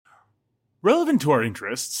Relevant to our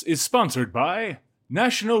interests is sponsored by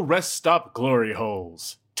National Rest Stop Glory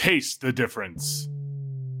Holes. Taste the difference.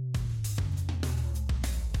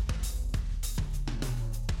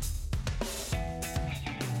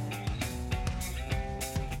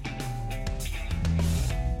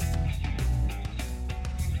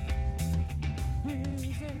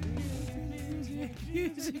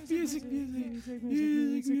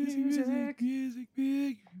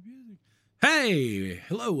 Hey,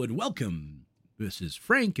 hello and welcome. This is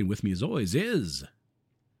Frank, and with me as always is...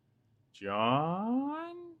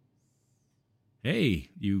 John? Hey,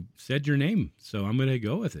 you said your name, so I'm going to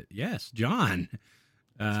go with it. Yes, John.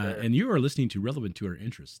 And you are listening to Relevant to Our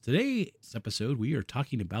Interests. Today's episode, we are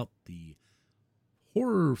talking about the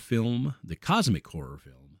horror film, the cosmic horror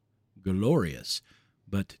film, Glorious.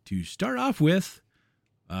 But to start off with,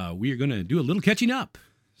 we are going to do a little catching up.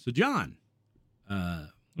 So, John, I'm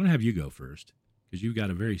going to have you go first, because you've got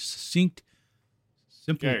a very succinct,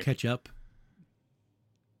 simple catch up.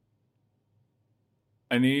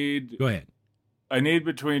 Go ahead. I need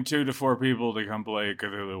between 2 to 4 people to come play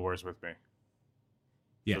Cthulhu Wars with me.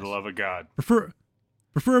 Yes. For the love of God.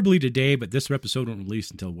 Preferably today, but this episode won't release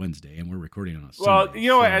until Wednesday, and we're recording on a Sunday. Well, you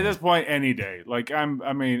know what? At this point, any day. Like I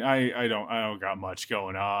don't got much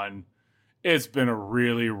going on. It's been a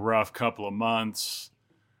really rough couple of months.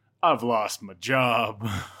 I've lost my job.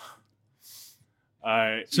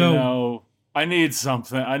 I need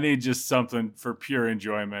something. I need just something for pure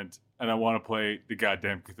enjoyment, and I want to play the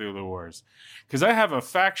goddamn Cthulhu Wars. Because I have a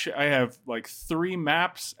faction. I have like 3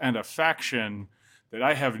 maps and a faction that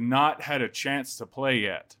I have not had a chance to play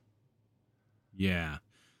yet. Yeah,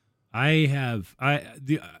 I've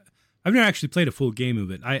never actually played a full game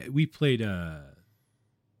of it. You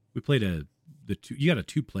got a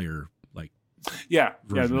 2-player the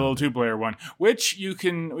little 2-player one, which you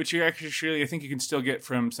actually I think you can still get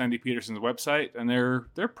from Sandy Peterson's website, and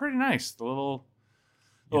they're pretty nice. The little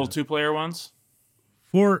 2-player ones.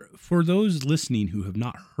 For those listening who have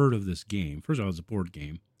not heard of this game, first of all, it's a board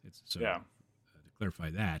game. To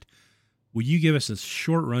clarify that, will you give us a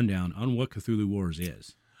short rundown on what Cthulhu Wars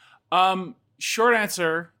is? Short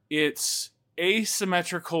answer: it's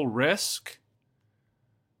asymmetrical Risk,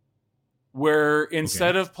 where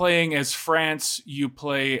instead of playing as France, you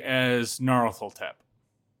play as Nyarlathotep.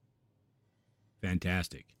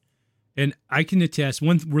 Fantastic. And I can attest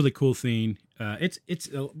one really cool thing. It's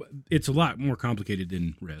a lot more complicated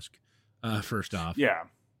than Risk. First off, yeah.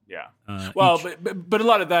 But a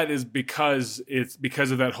lot of that is because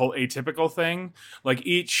of that whole atypical thing. Like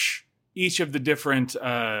each of the different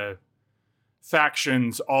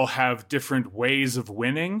factions all have different ways of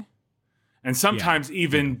winning. And sometimes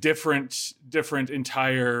even different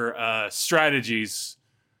entire strategies,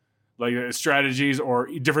 like strategies or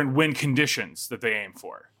different win conditions that they aim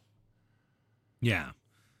for. Yeah,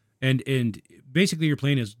 and basically you're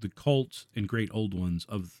playing as the cults and great old ones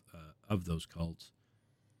of those cults,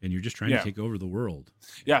 and you're just trying to take over the world.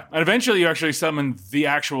 Yeah, and eventually you actually summon the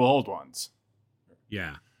actual old ones.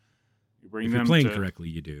 Yeah, if you're playing correctly,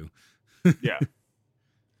 you do. Yeah.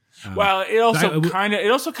 Well, it also kind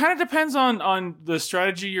of depends on the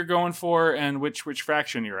strategy you're going for and which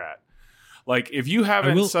faction you're at. Like if you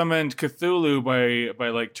haven't summoned Cthulhu by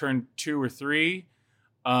like turn 2 or 3,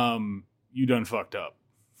 you done fucked up.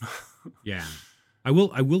 Yeah, I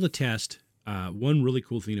will attest. One really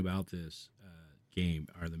cool thing about this game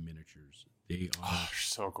are the miniatures. They are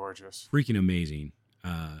so gorgeous, freaking amazing.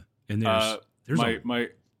 And there's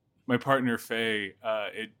my partner Faye.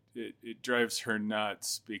 It drives her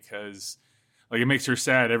nuts because like it makes her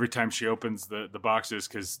sad every time she opens the boxes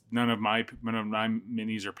because none of my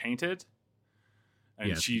minis are painted,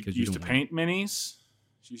 and she used to paint minis.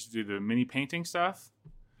 She used to do the mini painting stuff,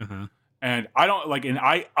 and I don't like, and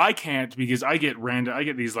I can't because I get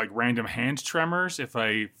these like random hand tremors if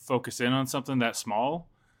I focus in on something that small,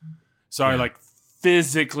 so I like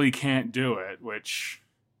physically can't do it, which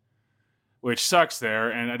sucks there,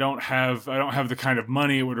 and I don't have the kind of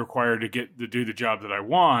money it would require to do the job that I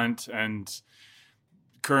want, and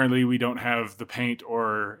currently we don't have the paint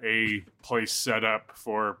or a place set up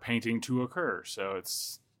for painting to occur. So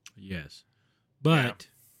it's but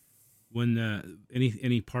when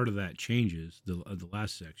any part of that changes, the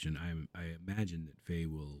last section, I imagine that Faye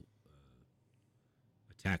will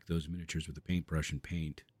attack those miniatures with a paintbrush and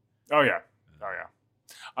paint. Oh yeah.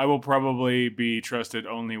 I will probably be trusted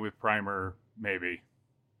only with primer, maybe.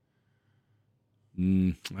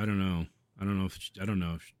 I don't know.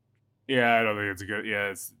 Yeah, I don't think it's a good. Yeah,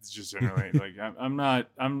 it's just generally like I'm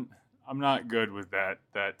not good with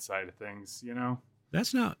that side of things. You know.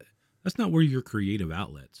 That's not where your creative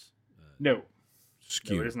outlets. No,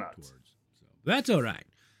 skew it is not. Towards. That's all right.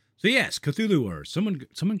 So yes, Cthulhu Wars.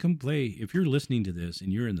 Someone come play. If you're listening to this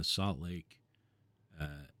and you're in the Salt Lake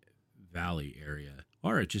Valley area,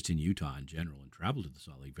 or just in Utah in general, and travel to the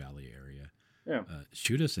Salt Lake Valley area,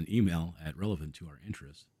 shoot us an email at relevant to our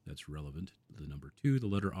interests. That's relevant, the number 2, the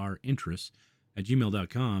letter R, interests at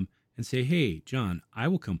gmail.com, and say, hey, John, I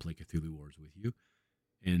will come play Cthulhu Wars with you,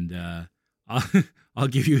 and I'll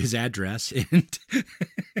give you his address, and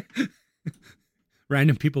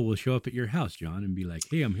random people will show up at your house, John, and be like,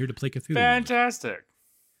 hey, I'm here to play Cthulhu. Fantastic.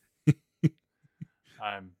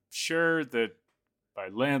 I'm sure that my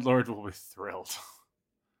landlord will be thrilled.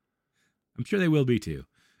 I'm sure they will be too.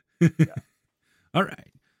 Yeah. All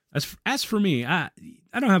right. As for me, I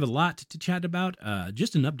don't have a lot to chat about.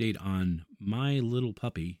 Just an update on my little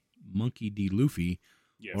puppy, Monkey D. Luffy,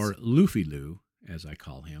 Yes. or Luffy Lou, as I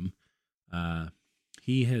call him.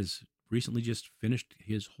 He has recently just finished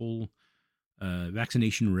his whole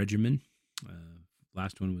vaccination regimen.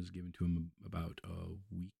 Last one was given to him about a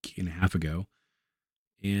week and a half ago.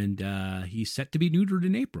 And he's set to be neutered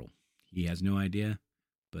in April. He has no idea,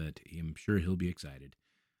 but I'm sure he'll be excited.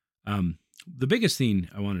 The biggest thing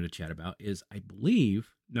I wanted to chat about is, I believe,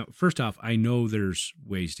 now, first off, I know there's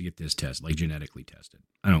ways to get this test, like genetically tested.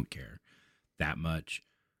 I don't care that much.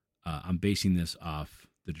 I'm basing this off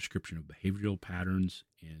the description of behavioral patterns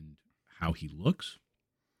and how he looks.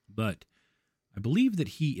 But I believe that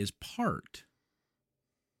he is part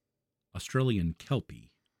Australian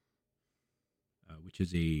Kelpie, which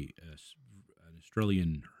is an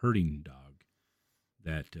Australian herding dog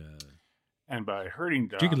that... and by herding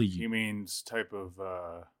dog, particularly, he means type of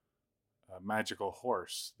a magical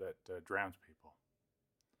horse that drowns people.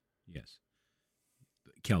 Yes.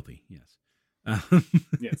 Kelpie, yes.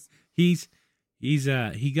 Yes. He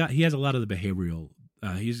has a lot of the behavioral,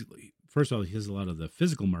 first of all, he has a lot of the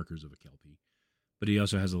physical markers of a Kelpie, but he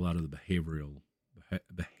also has a lot of the behavioral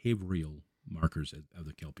markers of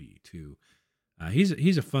the Kelpie too.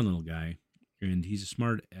 He's a fun little guy, and he's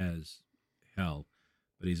smart as hell,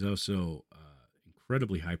 but he's also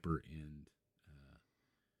incredibly hyper and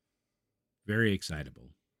very excitable.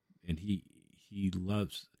 And he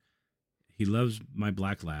loves my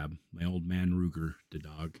black lab, my old man Ruger, the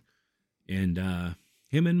dog, and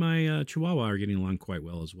him and my Chihuahua are getting along quite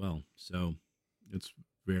well as well. So it's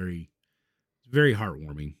very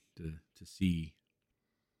heartwarming to see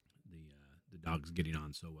the dogs getting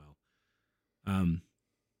on so well.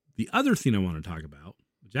 The other thing I want to talk about,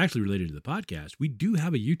 which is actually related to the podcast, we do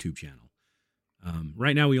have a YouTube channel.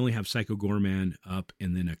 Right now we only have Psycho Gorman up,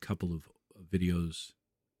 and then a couple of videos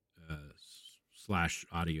 /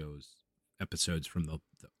 audios episodes from the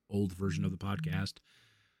old version of the podcast.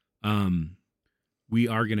 I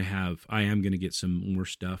am going to get some more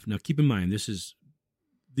stuff. Now keep in mind, these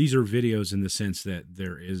are videos in the sense that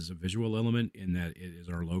there is a visual element, in that it is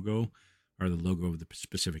our logo, or the logo of the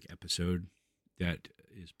specific episode that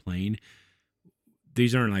is playing.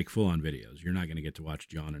 These aren't like full-on videos. You're not going to get to watch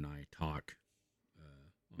John and I talk.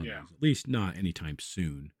 On these, at least not anytime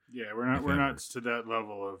soon. Yeah, we're not to that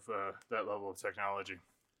level of technology.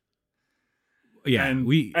 Yeah,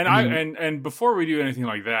 and before we do anything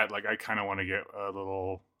like that, like, I kind of want to get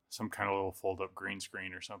some kind of little fold-up green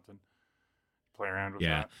screen or something. Play around with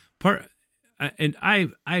that.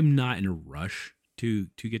 I'm not in a rush to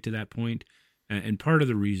get to that point, and part of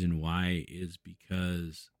the reason why is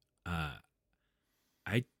because I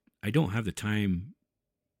don't have the time.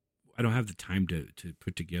 I don't have the time to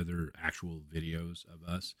put together actual videos of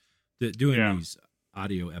us. Doing these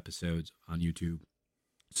audio episodes on YouTube,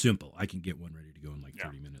 simple. I can get one ready to go in like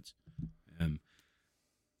 30 minutes.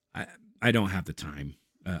 I don't have the time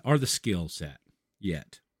or the skill set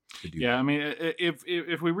yet to do that. I mean,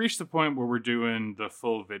 if we reach the point where we're doing the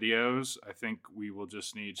full videos, I think we will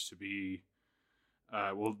just need to be.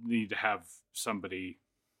 We'll need to have somebody.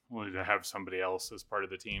 We'll need to have somebody else as part of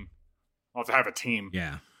the team. We'll have to have a team.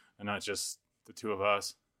 Yeah. And not just the two of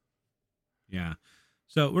us. Yeah.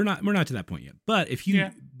 So we're not to that point yet. But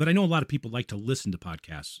but I know a lot of people like to listen to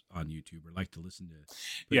podcasts on YouTube, or like to listen to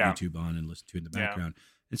put YouTube on and listen to it in the background.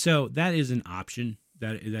 And so that is an option.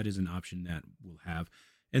 That is an option that we'll have.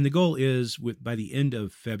 And the goal is, by the end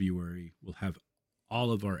of February, we'll have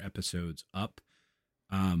all of our episodes up.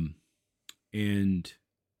 And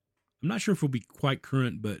I'm not sure if we'll be quite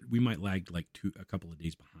current, but we might lag like a couple of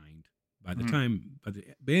days behind. By the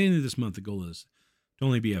end of this month, the goal is to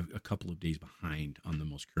only be a couple of days behind on the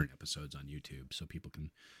most current episodes on YouTube, so people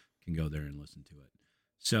can go there and listen to it.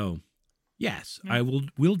 So, yes,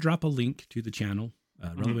 we'll drop a link to the channel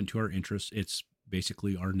relevant to our interests. It's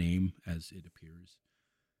basically our name as it appears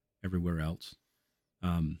everywhere else.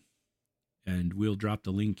 And we'll drop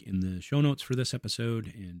the link in the show notes for this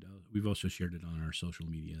episode. And we've also shared it on our social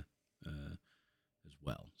media as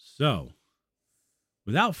well. So,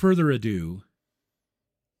 without further ado,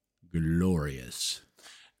 Glorious.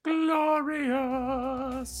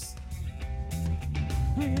 Glorious.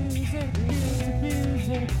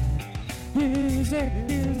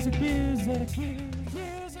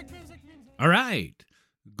 All right.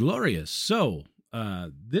 Glorious. So,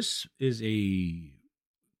 this is a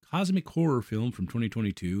cosmic horror film from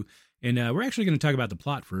 2022. And we're actually going to talk about the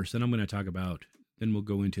plot first. Then I'm going to talk about, then we'll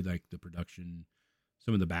go into like the production,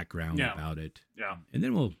 some of the background about it. Yeah. And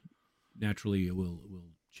then we'll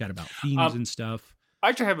chat about themes and stuff. I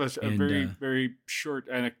actually have a very, very short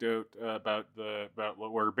anecdote about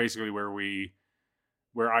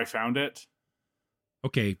where I found it.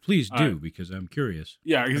 Okay, please do, because I'm curious.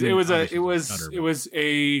 Yeah, because it was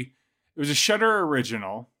a Shudder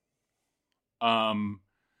original.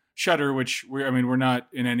 Shudder, which we're not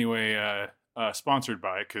in any way sponsored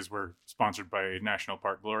by, because we're sponsored by National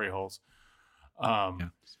Park Glory Holes.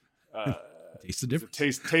 Taste the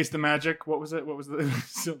difference. Taste the magic. What was it?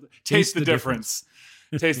 Taste the difference.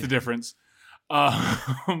 Taste the difference.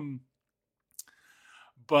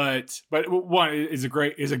 But one is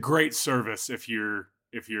a great service if you're,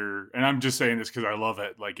 and I'm just saying this because I love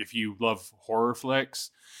it. Like, if you love horror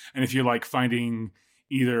flicks, and if you like finding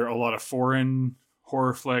either a lot of foreign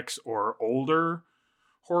horror flicks or older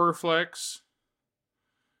horror flicks,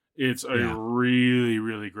 it's a really,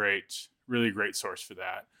 really great source for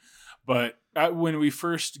that. But when we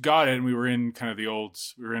first got it, and we were in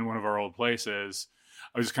one of our old places,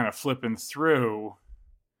 I was just kind of flipping through,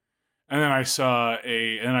 and then I saw just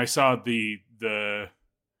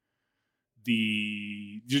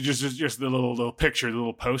the little picture, the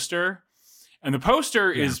little poster, and the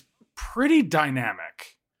poster is pretty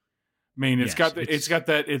dynamic. I mean, it's got that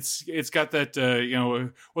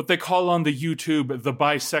what they call on the YouTube the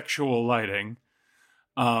bisexual lighting.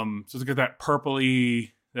 So it's got that purpley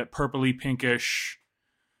pinkish,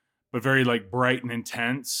 but very like bright and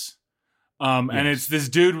intense. And it's this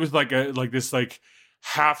dude with this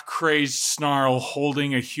half crazed snarl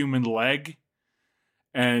holding a human leg,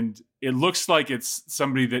 and it looks like it's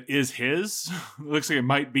somebody that is his. It looks like it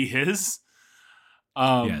might be his.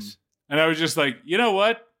 Yes. And I was just like, you know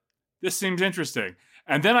what? This seems interesting.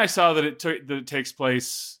 And then I saw that it takes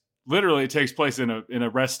place in a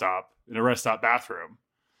rest stop bathroom.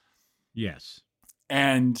 Yes.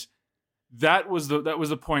 And that was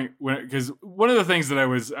the point because one of the things that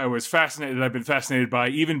I've been fascinated by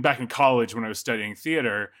even back in college when I was studying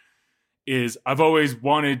theater is I've always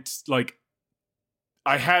wanted, like,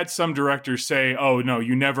 I had some directors say, "Oh no,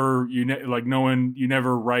 you never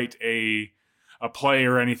write a play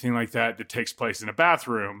or anything like that takes place in a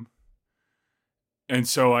bathroom." And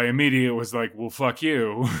so I immediately was like, "Well, fuck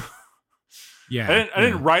you." Yeah, I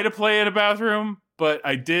didn't write a play in a bathroom, but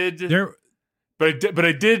I did. But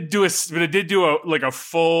I did do a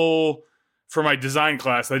full, for my design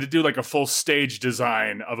class, I did do like a full stage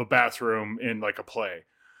design of a bathroom in like a play.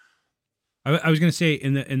 I was going to say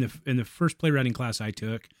in the first playwriting class I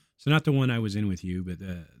took, so not the one I was in with you, but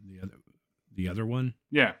the other one.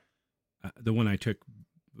 Yeah. The one I took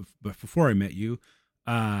before I met you,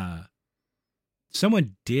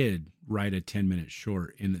 someone did write a 10-minute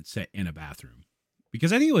short set in a bathroom,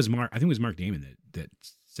 because I think it was Mark Damon that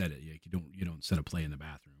said it. Like, you don't set a play in the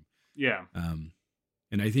bathroom. Yeah.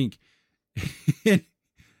 And I think, and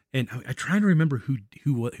I'm trying to remember who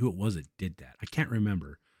it was that did that. I can't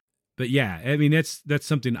remember, but yeah, I mean that's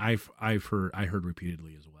something I heard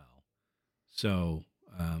repeatedly as well. So,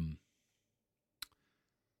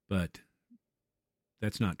 but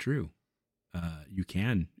that's not true. You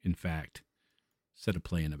can, in fact, set a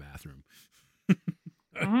play in a bathroom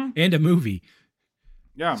and a movie.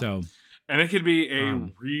 Yeah. So. And it could be a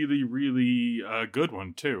really, really good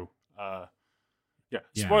one too.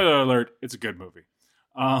 Spoiler alert: it's a good movie.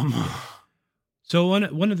 So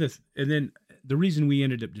one of the and then the reason we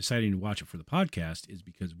ended up deciding to watch it for the podcast is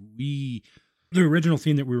because the original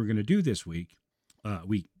theme that we were going to do this week,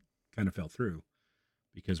 we kind of fell through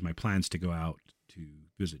because my plans to go out to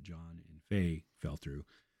visit John and Faye fell through,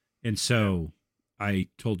 and so I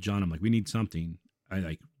told John, I'm like, we need something.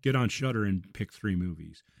 I get on Shudder and pick 3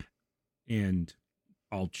 movies. And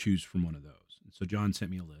I'll choose from one of those. And so John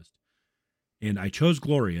sent me a list. And I chose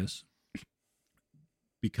Glorious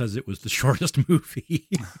because it was the shortest movie.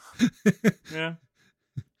 Yeah.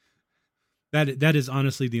 That is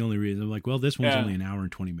honestly the only reason. I'm like, well, this one's only an hour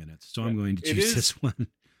and 20 minutes. So I'm going to choose this one.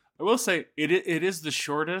 I will say it is the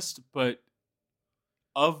shortest, but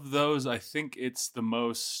of those, I think it's the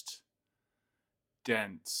most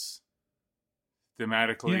dense.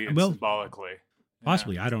 thematically and well, symbolically.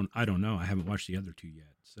 Possibly. I don't know. I haven't watched the other two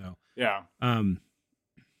yet. So Yeah. And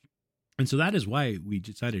so that is why we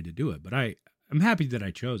decided to do it. But I'm happy that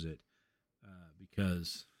I chose it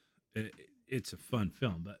because it's a fun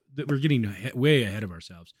film. But we're getting way ahead of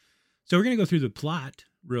ourselves. So we're going to go through the plot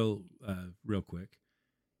real quick,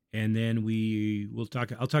 and then I'll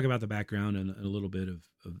talk about the background and a little bit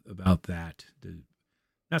about that.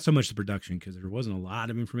 Not so much the production, because there wasn't a lot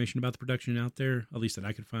of information about the production out there, at least that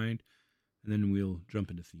I could find. And then we'll jump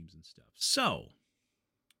into themes and stuff. So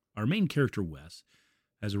our main character, Wes,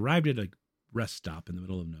 has arrived at a rest stop in the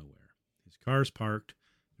middle of nowhere. His car is parked.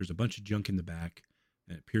 There's a bunch of junk in the back.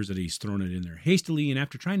 And it appears that he's thrown it in there hastily. And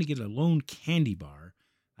after trying to get a lone candy bar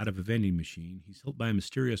out of a vending machine, he's helped by a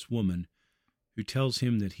mysterious woman who tells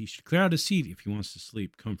him that he should clear out his seat if he wants to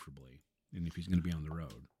sleep comfortably and if he's going to be on the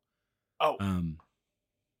road. Oh,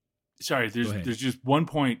 sorry. There's just one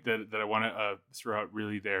point that I want to throw out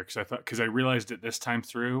really there, because I realized it this time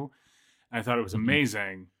through, and I thought it was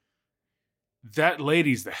amazing. That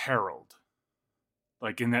lady's the Herald,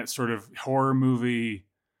 like in that sort of horror movie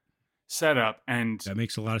setup, and that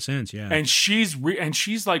makes a lot of sense. Yeah, and she's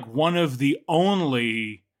like one of the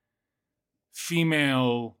only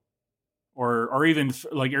female or even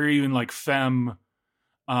femme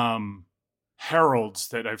heralds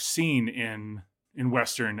that I've seen in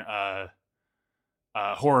Western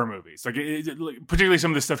horror movies, like particularly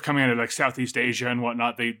some of the stuff coming out of like Southeast Asia and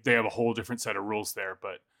whatnot. They have a whole different set of rules there,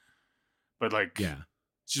 but like, yeah,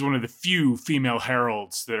 she's one of the few female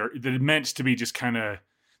heralds that are meant to be just kind of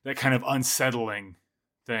that kind of unsettling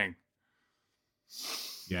thing.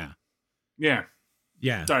 Yeah.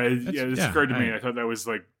 Sorry, this occurred to me. I thought that was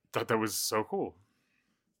so cool.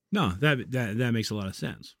 No, that makes a lot of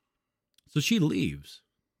sense. So she leaves,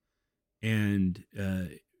 and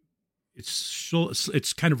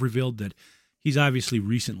it's kind of revealed that he's obviously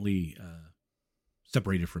recently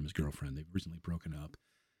separated from his girlfriend. They've recently broken up.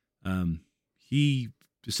 He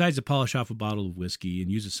decides to polish off a bottle of whiskey and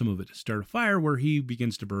uses some of it to start a fire, where he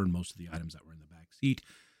begins to burn most of the items that were in the back seat,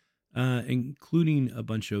 including a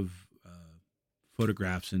bunch of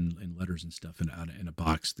photographs and letters and stuff in a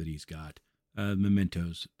box that he's got,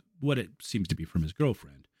 mementos, what it seems to be from his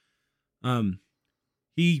girlfriend.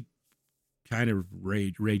 He kind of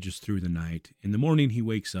rages through the night. In the morning, he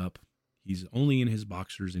wakes up. He's only in his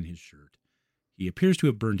boxers and his shirt. He appears to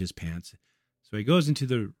have burned his pants, so he goes into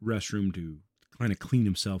the restroom to kind of clean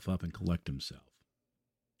himself up and collect himself.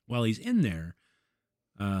 While he's in there,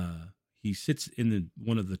 he sits in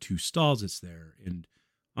one of the two stalls that's there, and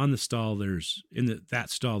on the stall there's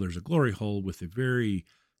a glory hole with a very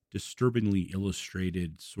disturbingly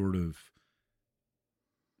illustrated sort of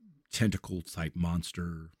tentacle type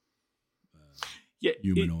monster.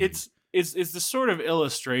 Humanoid. It's the sort of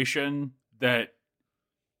illustration that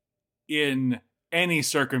in any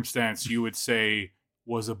circumstance you would say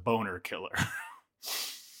was a boner killer.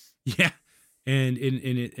 Yeah, and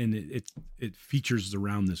it features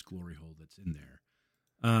around this glory hole that's in there.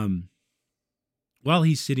 While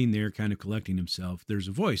he's sitting there, kind of collecting himself, there's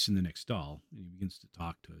a voice in the next stall, and he begins to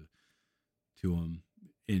talk to him,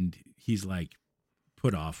 and he's like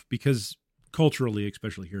put off because culturally,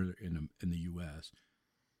 especially here in the U.S.,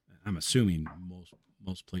 I'm assuming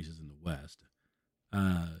most places in the West,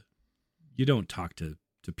 you don't talk to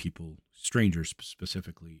people, strangers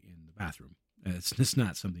specifically, in the bathroom. It's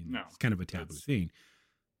not something. No, it's kind of a taboo thing.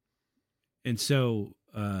 And so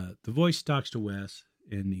the voice talks to Wes,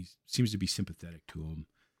 and he seems to be sympathetic to him.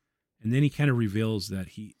 And then he kind of reveals that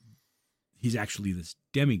he's actually this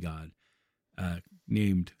demigod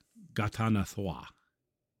named Ghatanathwa.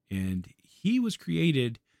 And he was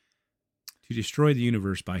created to destroy the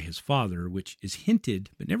universe by his father, which is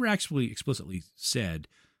hinted, but never actually explicitly said,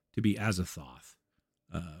 to be Azathoth.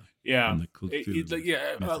 Like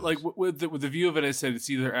with the view of it, I said it's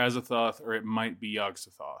either Azathoth or it might be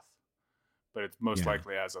Yog-Sothoth, but it's most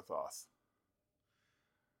likely Azathoth.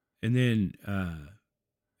 And then,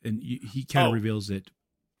 he kind of reveals that.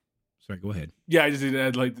 Sorry, go ahead. Yeah, I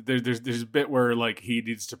just like there's a bit where like he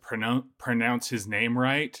needs to pronounce his name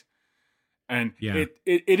right, and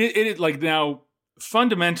it like, now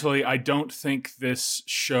fundamentally, I don't think this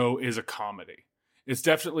show is a comedy. It's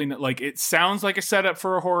definitely not, like, it sounds like a setup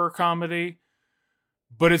for a horror comedy,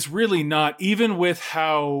 but it's really not. Even with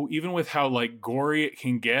how like gory it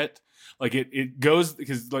can get, like it goes,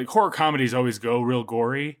 because like horror comedies always go real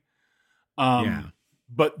gory.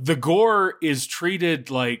 But the gore is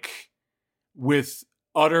treated like with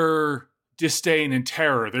utter disdain and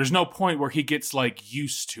terror. There's no point where he gets like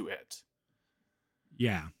used to it.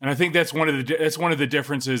 Yeah. And I think that's one of the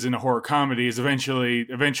differences in a horror comedy is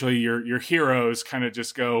eventually your heroes kind of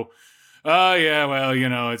just go, oh yeah, well,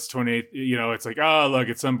 it's 28, it's like, oh look,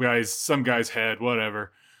 it's some guy's head,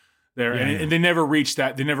 whatever. There, Yeah, and they never reach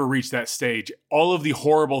that. They never reach that stage. All of the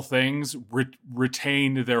horrible things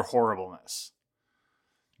retain their horribleness.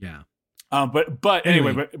 Yeah. But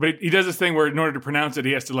anyway, but he does this thing where in order to pronounce it,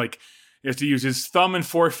 he has to use his thumb and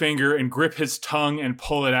forefinger and grip his tongue and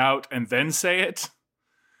pull it out and then say it.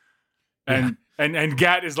 And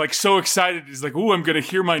Gat is like so excited. He's like, "Ooh, I'm going to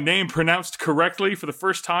hear my name pronounced correctly for the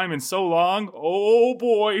first time in so long. Oh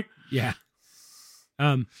boy." Yeah.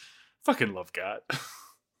 Fucking love Gat.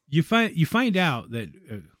 You find out that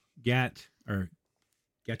Gat or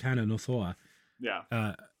Gatana no Thoa,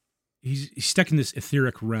 he's stuck in this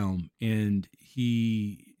etheric realm, and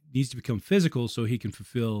he needs to become physical so he can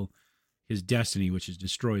fulfill his destiny, which is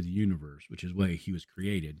destroy the universe, which is why he was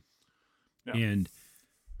created. Yeah. And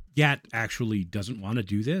Gat actually doesn't want to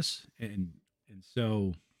do this, and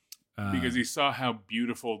so because he saw how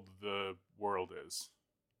beautiful the world is.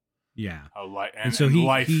 Yeah, how life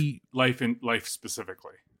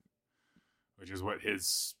specifically, which is what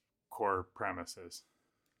his core premise is.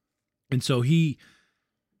 And so he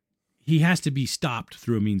has to be stopped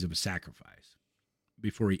through a means of a sacrifice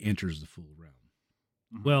before he enters the full realm.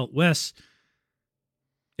 Mm-hmm. Well, Wes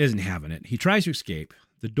isn't having it. He tries to escape.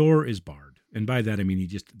 The door is barred. And by that, I mean,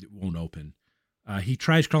 it won't open. He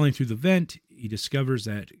tries crawling through the vent. He discovers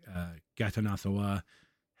that Gatanathoa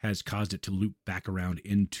has caused it to loop back around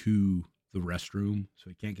into the restroom, so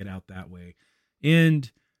he can't get out that way.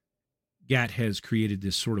 And Gat has created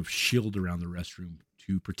this sort of shield around the restroom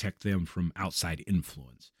to protect them from outside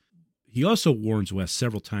influence. He also warns Wes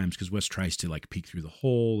several times, because Wes tries to like peek through the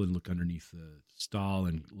hole and look underneath the stall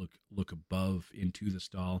and look above into the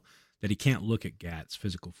stall, that he can't look at Gat's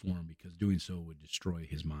physical form because doing so would destroy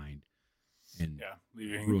his mind. And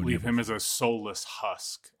leave him as a soulless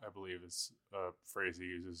husk, I believe is a phrase he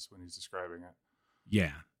uses when he's describing it.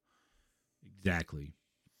 Yeah, exactly.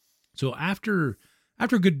 So after a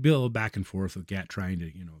good bill back and forth with Gat trying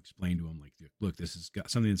to, explain to him, like, look, this is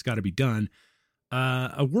something that's got to be done,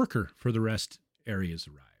 a worker for the rest areas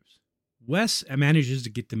arrives. Wes manages to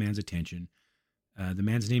get the man's attention. The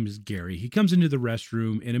man's name is Gary. He comes into the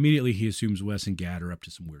restroom, and immediately he assumes Wes and Gat are up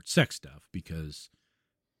to some weird sex stuff, because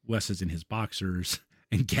Wes is in his boxers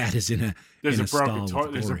and Gat is in a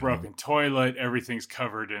broken toilet. Everything's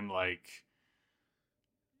covered in like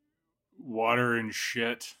water and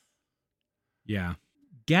shit. Yeah.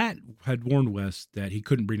 Gat had warned Wes that he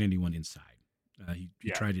couldn't bring anyone inside.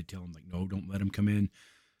 He tried to tell him, like, no, don't let him come in.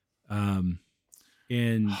 And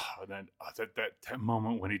then that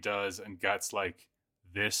moment when he does, and Gat's like,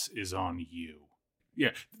 "This is on you."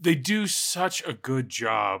 Yeah, they do such a good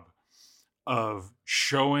job of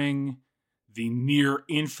showing the near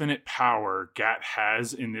infinite power Gat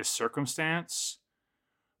has in this circumstance,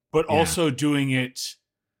 but also doing it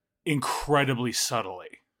incredibly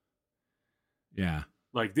subtly. Yeah.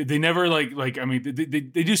 Like they never I mean,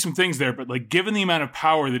 they do some things there, but like given the amount of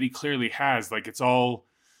power that he clearly has, like it's all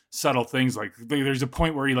subtle things. Like there's a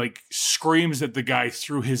point where he like screams at the guy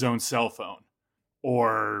through his own cell phone,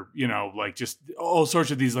 or like just all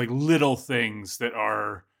sorts of these like little things that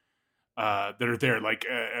are there. Like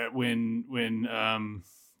when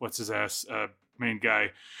what's his ass main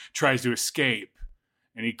guy tries to escape,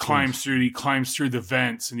 and he climbs through the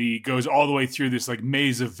vents, and he goes all the way through this like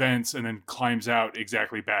maze of vents, and then climbs out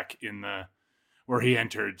exactly back in where he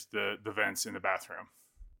entered the vents in the bathroom.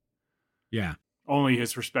 Yeah. Only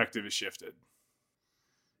his perspective is shifted.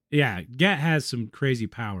 Yeah, Gat has some crazy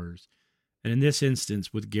powers, and in this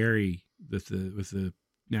instance, with Gary, with the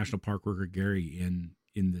national park worker Gary in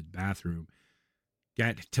the bathroom,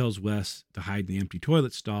 Gat tells Wes to hide in the empty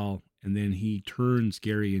toilet stall, and then he turns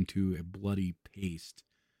Gary into a bloody paste,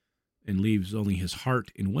 and leaves only his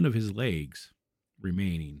heart and one of his legs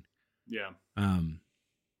remaining. Yeah. And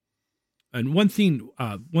one thing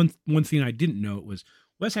I didn't know was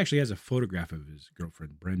Wes actually has a photograph of his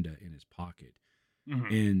girlfriend Brenda in his pocket. Mm-hmm.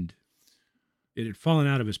 And it had fallen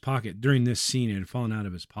out of his pocket during this scene. It had fallen out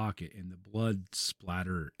of his pocket, and the blood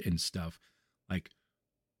splatter and stuff like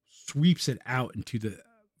sweeps it out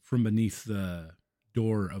from beneath the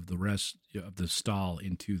door of the stall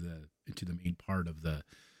into the main part of the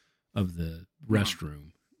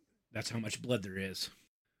restroom. That's how much blood there is.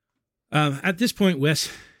 At this point,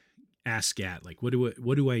 Wes asks Gat, like, what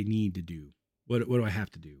do I need to do? What do I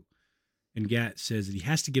have to do? And Gat says that he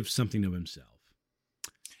has to give something of himself.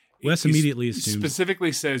 Wes immediately assumes...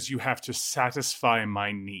 Specifically says you have to satisfy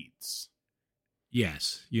my needs.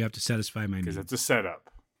 Yes, you have to satisfy my needs. Because it's a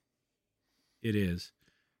setup. It is.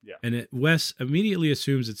 Yeah. And Wes immediately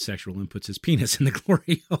assumes it's sexual and puts his penis in the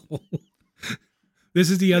glory hole. This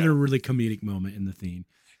is the other really comedic moment in the theme.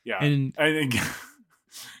 Yeah. And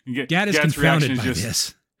Gat is confounded by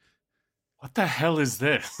this. What the hell is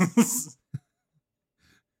this?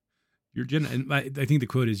 And I think the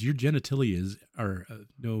quote is, "Your genitalia are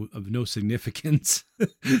of no significance."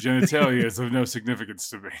 Your genitalia is of no significance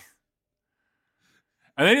to me.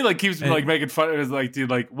 And then he keeps making fun of it.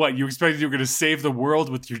 Dude, what? You expected you were going to save the world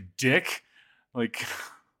with your dick? And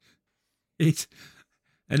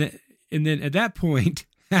then at that point,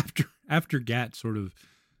 after Gat sort of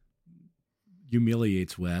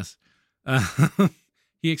humiliates Wes,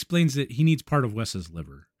 he explains that he needs part of Wes's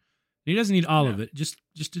liver. He doesn't need all of it, just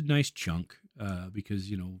a nice chunk,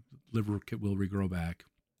 because liver will regrow back,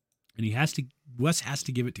 and Wes has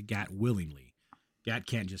to give it to Gat willingly. Gat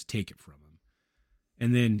can't just take it from him.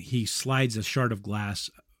 And then he slides a shard of glass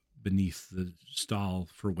beneath the stall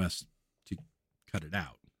for Wes to cut it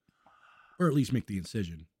out, or at least make the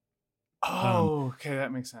incision. Oh, okay,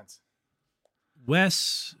 that makes sense.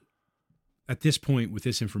 Wes, at this point, with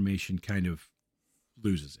this information, kind of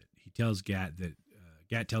loses it. He tells Gat that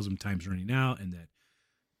Gat tells him time's running out and that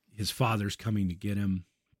his father's coming to get him.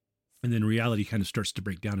 And then reality kind of starts to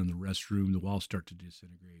break down in the restroom. The walls start to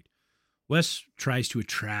disintegrate. Wes tries to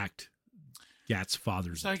attract Gat's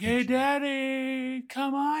father's attention. Hey, Daddy,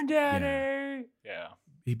 come on, Daddy. Yeah.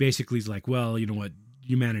 He basically is like, well, you know what?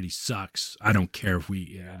 Humanity sucks. I don't care if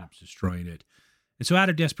we end up destroying it. And so out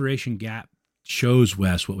of desperation, Gat shows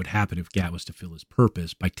Wes what would happen if Gat was to fulfill his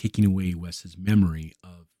purpose by taking away Wes's memory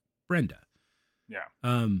of Brenda. Yeah.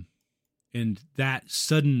 And that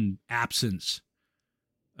sudden absence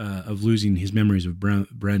of losing his memories of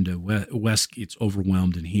Brenda, Wes gets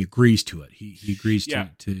overwhelmed and he agrees to it. He agrees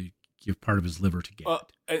to give part of his liver to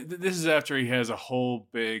Gat. This is after he has a whole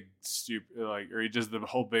big or he does the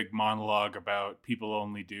whole big monologue about people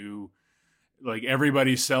only do,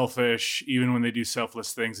 everybody's selfish. Even when they do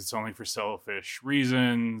selfless things, it's only for selfish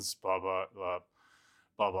reasons, blah, blah, blah,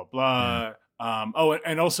 blah, blah, blah. Yeah.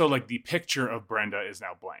 And also the picture of Brenda is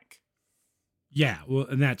now blank. Yeah. Well,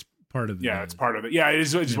 and that's part of it. Yeah, it's part of it. Yeah, I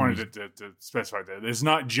just wanted to specify that. It's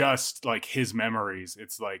not just his memories.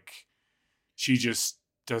 It's she just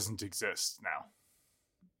doesn't exist now.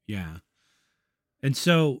 Yeah. And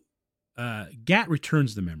so Gat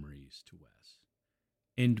returns the memories to Wes.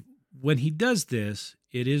 And when he does this,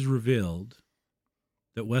 it is revealed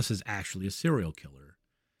that Wes is actually a serial killer.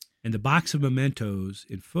 And the box of mementos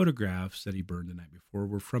and photographs that he burned the night before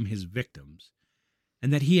were from his victims.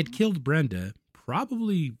 And that he had killed Brenda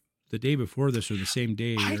probably the day before this or the same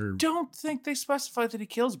day. I don't think they specify that he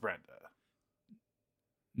kills Brenda.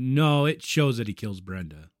 No, it shows that he kills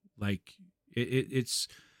Brenda. It's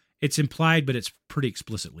implied, but it's pretty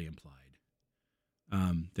explicitly implied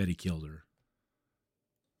that he killed her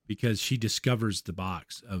because she discovers the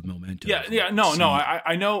box of mementos. I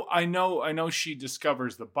know she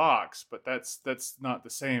discovers the box, but that's not the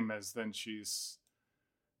same as then she's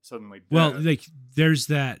suddenly dead. Well, there's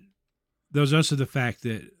that. There's also the fact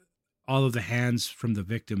that all of the hands from the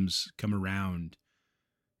victims come around.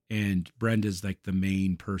 And Brenda's the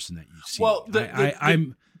main person that you see. Well,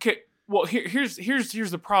 I'm okay. Well, here's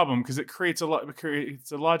the problem because it creates a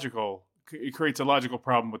logical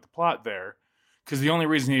problem with the plot there because the only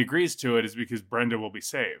reason he agrees to it is because Brenda will be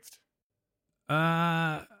saved.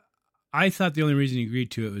 I thought the only reason he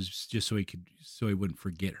agreed to it was just so he wouldn't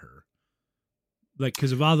forget her.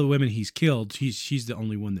 Because of all the women he's killed, she's the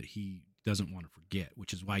only one that he doesn't want to forget,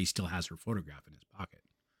 which is why he still has her photograph in his pocket.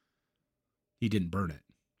 He didn't burn it.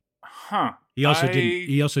 Huh. He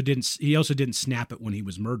also didn't snap it when he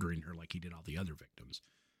was murdering her like he did all the other victims.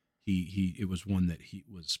 It was one that he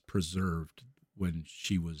was preserved when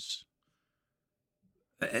she was.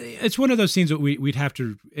 It's one of those scenes that we'd have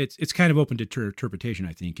to. It's kind of open to interpretation,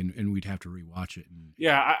 I think, and we'd have to rewatch it.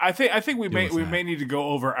 I think we may need to go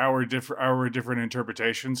over our different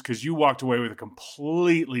interpretations because you walked away with a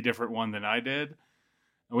completely different one than I did.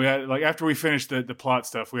 And we had after we finished the plot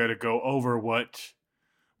stuff, we had to go over what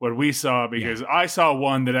we saw because I saw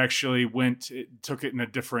one that actually took it in a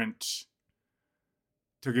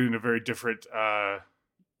very different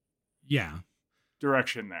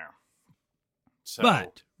direction there. So.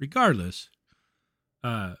 But regardless,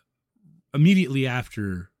 immediately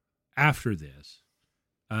after this,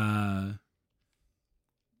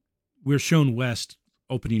 we're shown West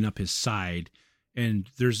opening up his side, and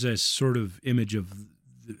there's this sort of image of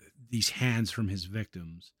these hands from his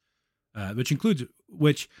victims,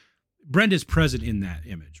 which Brenda's present in that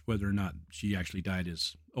image. Whether or not she actually died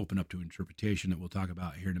is open up to interpretation that we'll talk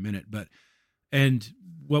about here in a minute. But And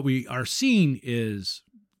what we are seeing is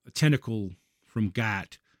a tentacle from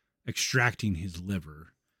Gat extracting his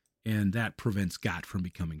liver, and that prevents Gat from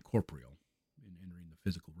becoming corporeal and entering the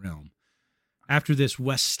physical realm. After this,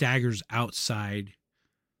 Wes staggers outside,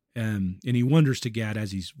 and he wonders to Gat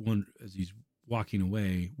as he's walking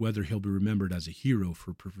away whether he'll be remembered as a hero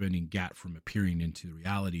for preventing Gat from appearing into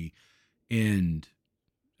reality and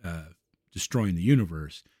destroying the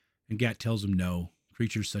universe. And Gat tells him no,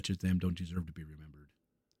 creatures such as them don't deserve to be remembered.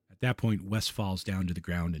 At that point, Wes falls down to the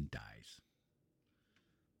ground and dies.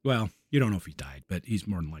 Well, you don't know if he died, but he's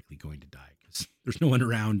more than likely going to die because there's no one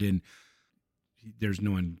around and there's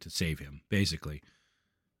no one to save him, basically.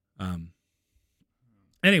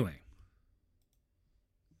 Anyway.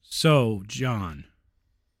 So, John,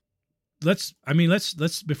 let's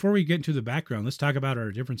before we get into the background, let's talk about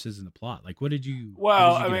our differences in the plot. Like, what did you?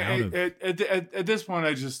 Well, what did you at this point,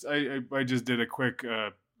 I just did a quick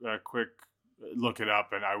look it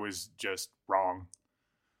up, and I was just wrong.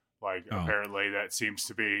 Like, apparently, that seems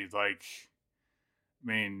to be like. I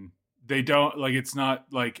mean, they don't like. It's not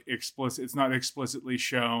like explicit. It's not explicitly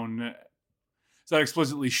shown. It's not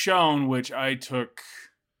explicitly shown, which I took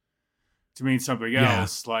to mean something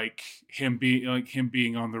else, like him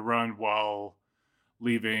being on the run while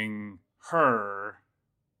leaving her.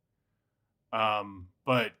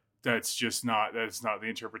 But that's not the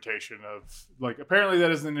interpretation of, like, apparently that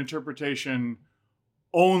is an interpretation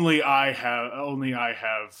only I have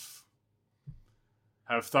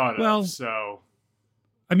thought of. So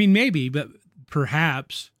I mean, maybe, but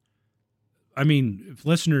perhaps, I mean, if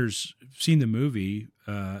listeners have seen the movie,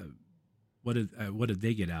 what did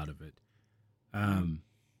they get out of it? I'm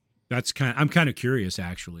kind of curious,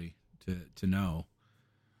 actually, to know.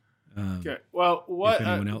 Okay. Well, what if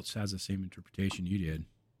anyone else has the same interpretation you did?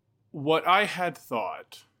 What I had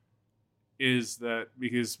thought is that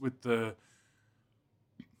because with the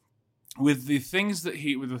things that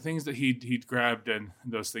he'd grabbed and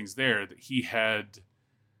those things there, that he hadn't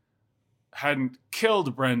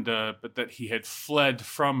killed Brenda, but that he had fled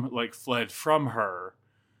from her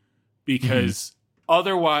because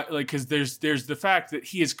otherwise, like, because there's the fact that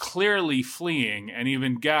he is clearly fleeing, and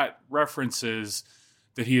even Gat references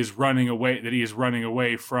that he is running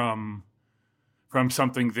away from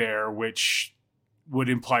something there, which would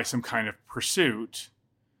imply some kind of pursuit.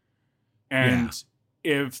 And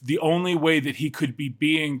if the only way that he could be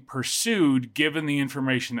being pursued, given the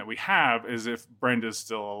information that we have, is if Brenda's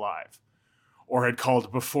still alive or had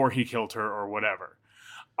called before he killed her or whatever.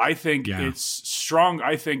 I think it's strong.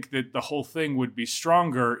 I think that the whole thing would be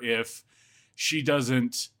stronger if she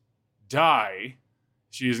doesn't die.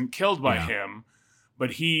 She isn't killed by him,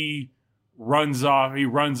 but he runs off. He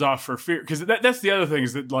runs off for fear. Because that's the other thing,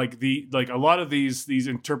 is that like a lot of these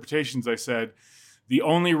interpretations, I said, the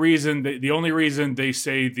reason they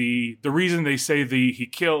say he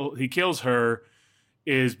kills her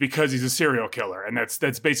is because he's a serial killer, and that's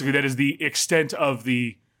basically the extent of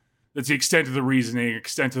the reasoning,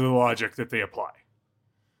 extent of the logic that they apply.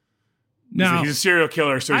 Now, he's a serial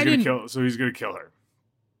killer, so he's going to kill her.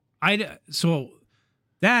 I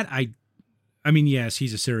mean, yes,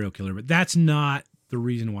 he's a serial killer, but that's not the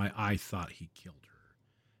reason why I thought he killed her,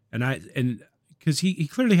 and because he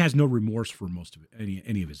clearly has no remorse for most of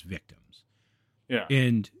any of his victims. Yeah,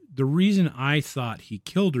 and the reason I thought he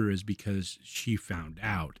killed her is because she found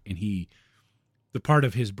out, and the part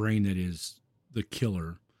of his brain that is the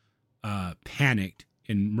killer, panicked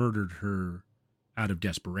and murdered her out of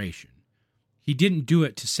desperation. He didn't do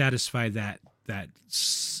it to satisfy that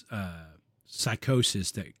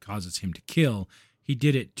psychosis that causes him to kill. He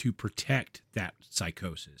did it to protect that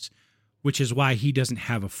psychosis, which is why he doesn't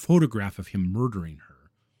have a photograph of him murdering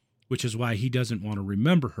her, which is why he doesn't want to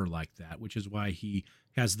remember her like that, which is why he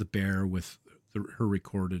has the bear with her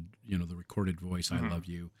recorded, the recorded voice, I love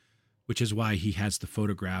you, which is why he has the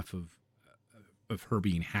photograph of her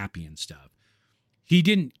being happy and stuff. He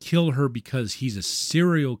didn't kill her because he's a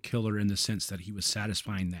serial killer in the sense that he was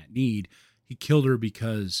satisfying that need. He killed her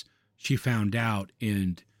because she found out,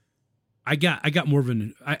 and I got more of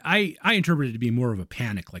I interpreted it to be more of a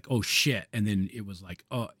panic, like, oh shit, and then it was like,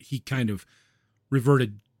 oh, he kind of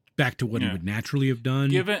reverted back to what he would naturally have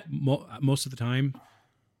done most of the time.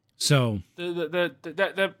 So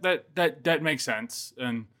that makes sense,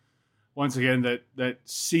 and once again, that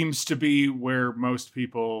seems to be where most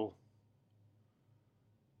people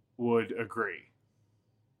would agree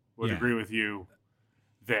with you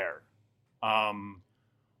there.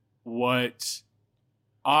 What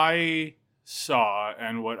I saw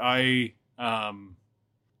and what I and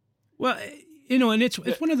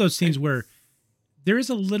it's one of those things where there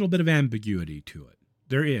is a little bit of ambiguity to it.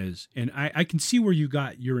 there is, and I can see where you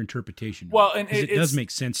got your interpretation. Well, and it does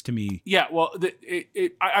make sense to me. Yeah, well,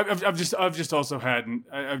 I've just also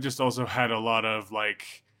had a lot of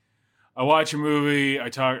like, I watch a movie, I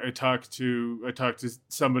talk to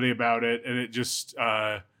somebody about it, and it just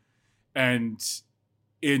and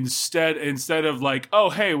instead of like,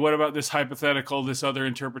 oh hey, what about this hypothetical, this other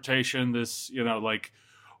interpretation, this, you know, like,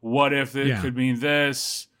 what if it could mean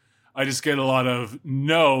this? I just get a lot of,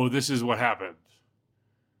 no, this is what happened.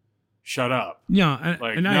 Shut up. Yeah,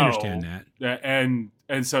 like, and I understand that.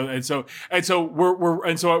 And so we're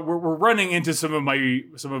running into some of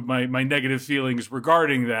my negative feelings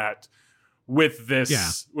regarding that with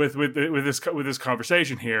this with this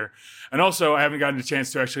conversation here. And also I haven't gotten a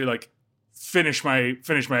chance to actually like finish my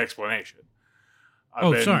explanation.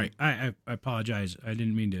 Sorry. I apologize. I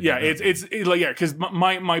didn't mean to. Yeah, it's like, yeah, because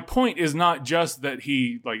my point is not just that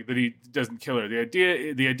he doesn't kill her. The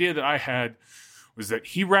idea that I had was that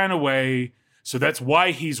he ran away, so that's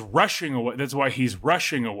why he's rushing away. That's why he's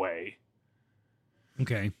rushing away.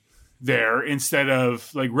 Okay. There, instead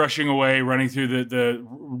of like rushing away, running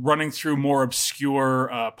through more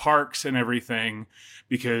obscure parks and everything,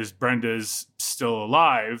 because Brenda's still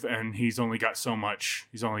alive and he's only got so much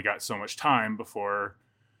time before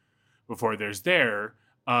there's there.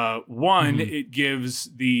 It gives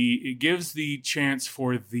the chance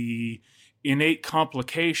for the innate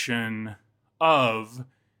complication of,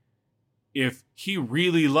 if he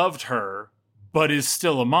really loved her but is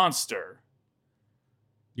still a monster.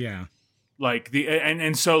 Yeah. Like he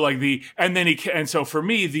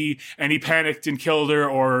panicked and killed her,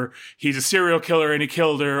 or he's a serial killer and he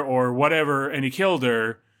killed her, or whatever and he killed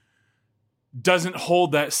her, doesn't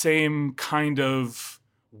hold that same kind of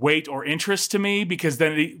weight or interest to me, because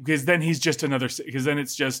then it's just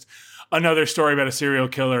another story about a serial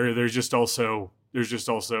killer. There's just also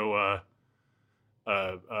a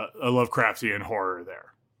Lovecraftian horror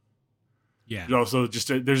there. Yeah.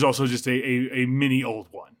 There's also just a mini old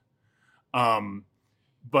one.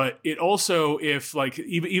 But it also, if like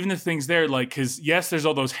even the things there, like, because yes, there's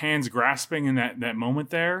all those hands grasping in that moment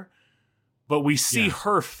there, but we see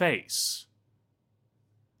her face.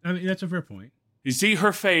 I mean, that's a fair point. You see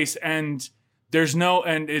her face, and there's no,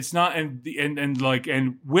 and it's not,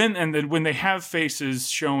 and when they have faces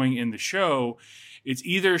showing in the show, it's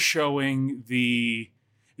either showing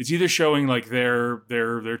like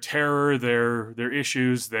their terror, their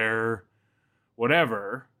issues, their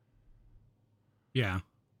whatever. Yeah.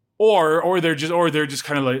 Or they're just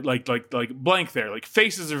kind of like blank there. Like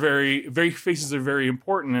faces are very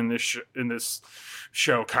important in this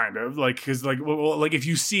show, kind of like, because like if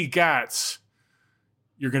you see Gats,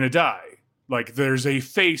 you're gonna die. Like there's a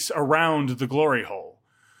face around the glory hole.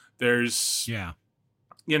 There's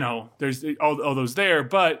there's all those there.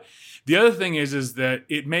 But the other thing is that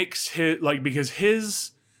it makes because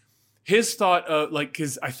his thought of like,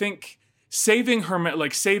 because I think saving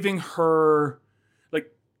her.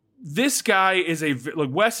 This guy is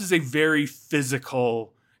Wes is a very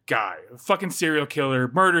physical guy. A fucking serial killer,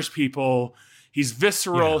 murders people. He's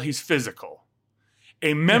visceral. Yeah. He's physical.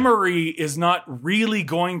 A memory is not really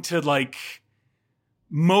going to like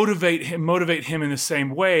motivate him in the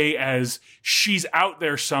same way as she's out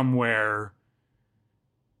there somewhere,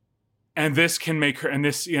 and this can make her, and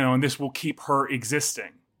this will keep her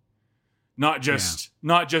existing. Not just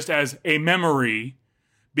as a memory,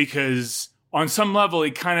 because on some level,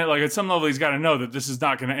 he's got to know that this is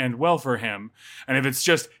not going to end well for him. And if it's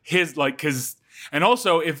just his, and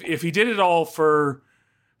also if he did it all for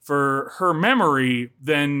her memory,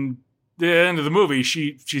 then the end of the movie,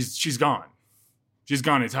 she's gone. She's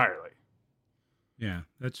gone entirely. Yeah,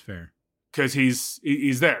 that's fair. Because he's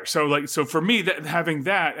there. So for me, that having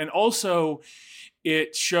that, and also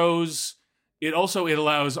it allows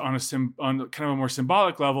on kind of a more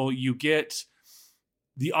symbolic level, you get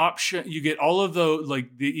the option, you get all of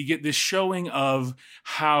you get this showing of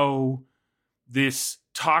how this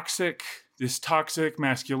toxic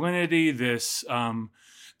masculinity, this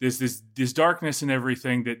darkness and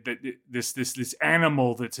everything, that this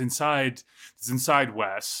animal that's inside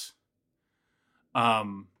Wes,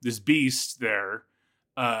 this beast there,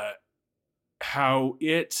 how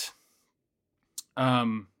it, I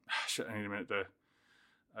need a minute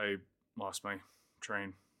I lost my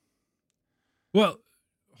train. Well,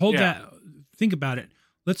 hold that. Think about it.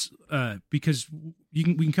 Let's because we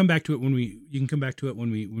can come back to it when we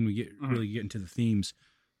get really get into the themes,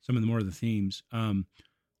 some of the more of the themes. I'm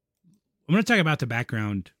going to talk about the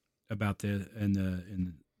background about the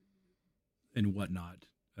and whatnot,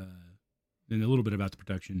 and a little bit about the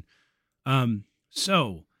production.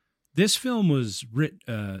 So this film was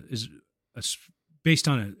based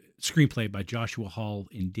on a screenplay by Joshua Hall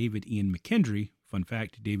and David Ian McKendry. Fun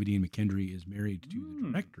fact, David Ian McKendry is married to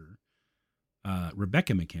the director,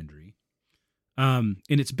 Rebecca McKendry. And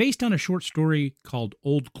it's based on a short story called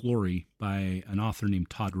Old Glory by an author named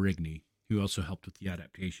Todd Rigney, who also helped with the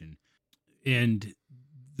adaptation. And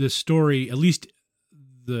the story, at least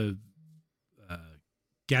the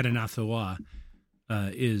Gadanathawa,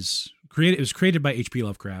 is created. It was created by H.P.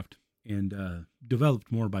 Lovecraft and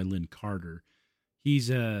developed more by Lynn Carter. He's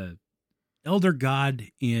a elder god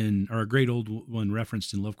or a great old one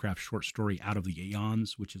referenced in Lovecraft's short story Out of the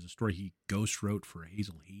Aeons, which is a story he ghost wrote for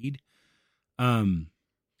Hazel Heed. In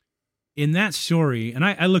that story, and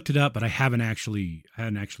I looked it up, but I hadn't actually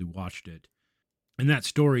watched it. In that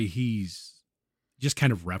story, he's just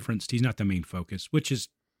kind of referenced. He's not the main focus, which is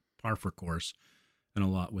par for course, and a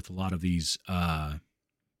lot of these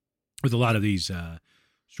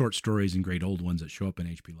short stories and great old ones that show up in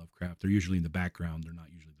H.P. Lovecraft. They're usually in the background. They're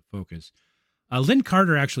not usually the focus. Lynn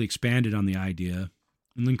Carter actually expanded on the idea,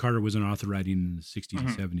 and Lynn Carter was an author writing in the 60s and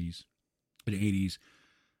 70s and 80s.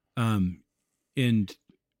 And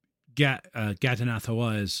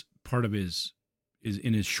Gadanathawa is part of is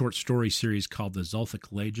in his short story series called the Zulthak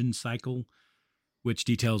Legend Cycle, which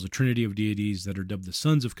details a trinity of deities that are dubbed the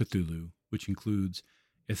Sons of Cthulhu, which includes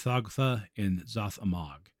Ithogtha and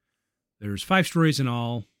Zoth-Amog. There's 5 stories in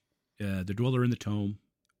all: The Dweller in the Tome,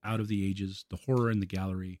 Out of the Ages, The Horror in the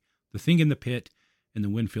Gallery, The Thing in the Pit, and The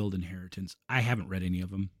Winfield Inheritance. I haven't read any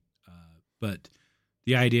of them, but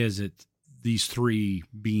the idea is that these 3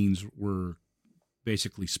 beings were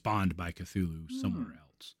basically spawned by Cthulhu somewhere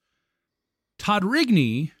else. Todd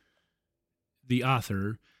Rigney, the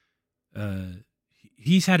author,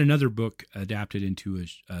 he's had another book adapted into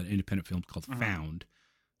an independent film called Found.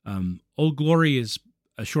 Old Glory is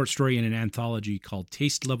a short story in an anthology called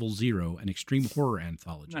Taste Level Zero, an extreme horror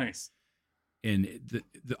anthology. Nice. And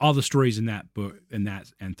all the stories in that book, in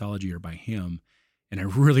that anthology, are by him. And I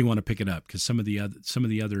really want to pick it up because some of the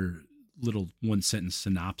other little one sentence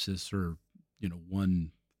synopsis or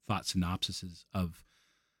one thought synopsises of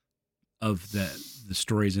the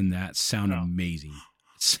stories in that sound amazing.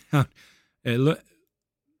 You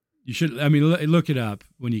should look it up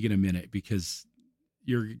when you get a minute, because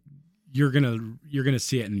you're gonna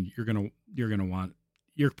see it and you're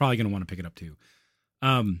probably gonna want to pick it up too.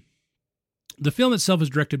 The film itself is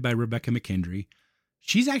directed by Rebecca McKendry.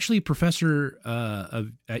 She's actually a professor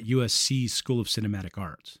at USC School of Cinematic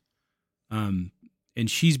Arts. And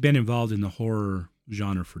she's been involved in the horror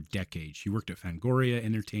genre for decades. She worked at Fangoria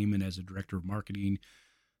Entertainment as a director of marketing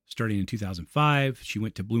starting in 2005. She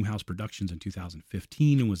went to Blumhouse Productions in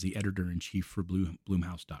 2015 and was the editor-in-chief for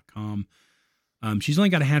Blumhouse.com. She's only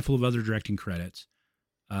got a handful of other directing credits.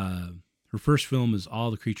 Her first film is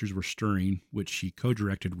All the Creatures Were Stirring, which she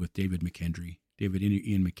co-directed with David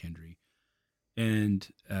Ian McKendry. And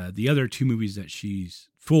the other 2 movies that she's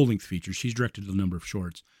full-length features, she's directed a number of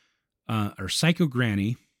shorts, are Psycho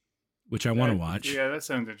Granny, which I want to watch. Yeah, that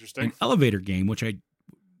sounds interesting. And Elevator Game, which I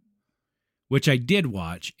did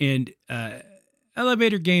watch, and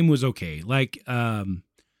Elevator Game was okay. Like,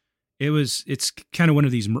 it's kind of one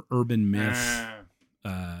of these urban myth,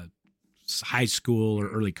 high school or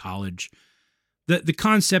early college. The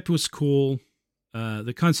concept was cool.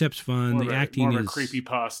 The concept's fun. The acting is more of a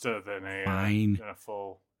creepypasta than a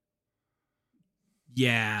full.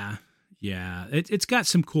 Yeah. Yeah, it's got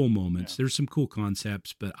some cool moments. Yeah. There's some cool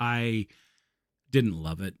concepts, but I didn't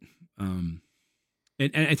love it. And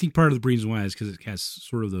I think part of the reason why is because it has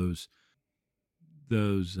sort of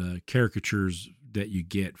those caricatures that you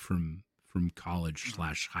get from college /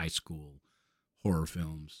 high school horror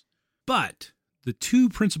films. But the 2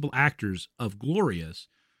 principal actors of Glorious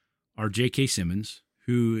are J.K. Simmons,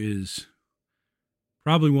 who is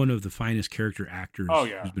probably one of the finest character actors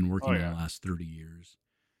who's been working in the last 30 years.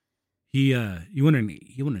 He won an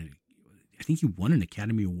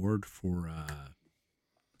Academy Award for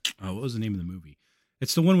what was the name of the movie?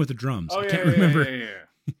 It's the one with the drums. I can't remember.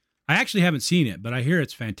 Yeah. I actually haven't seen it, but I hear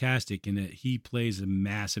it's fantastic and that he plays a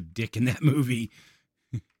massive dick in that movie.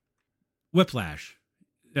 Whiplash.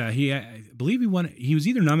 I believe he won. He was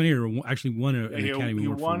either nominated or actually won an Academy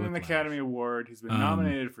Award. He won an Academy Award. He's been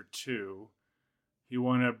nominated for 2. He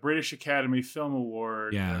won a British Academy Film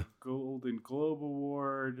Award, a Golden Globe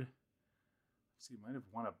Award. He might have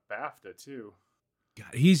won a BAFTA too.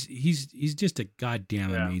 God, he's just a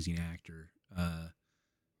goddamn amazing actor.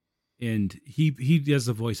 And he does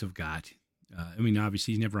the voice of Gott.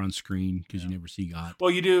 Obviously he's never on screen because you never see Gott. Well,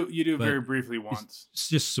 you do very briefly once. It's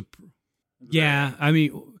just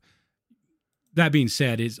that being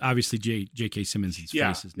said, is obviously J.K. Simmons'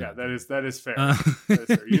 face is that is fair. That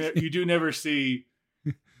is fair. You do never see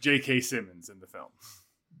J.K. Simmons in the film.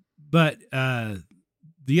 But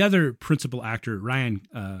the other principal actor, Ryan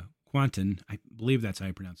Quanten, I believe that's how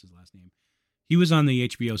you pronounce his last name. He was on the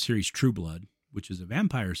HBO series True Blood, which is a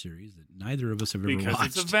vampire series that neither of us have ever watched. Because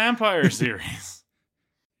it's a vampire series.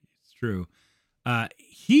 It's true.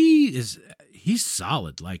 He's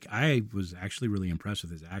solid. Like, I was actually really impressed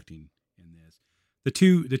with his acting in this. The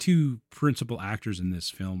two principal actors in this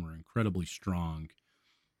film are incredibly strong,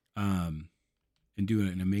 and doing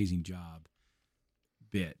an amazing job.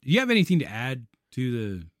 Do you have anything to add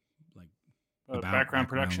to the background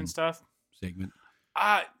production stuff segment?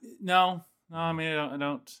 No. I mean, I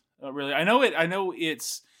don't really. I know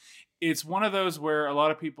it's one of those where a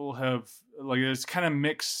lot of people have, like, it's kind of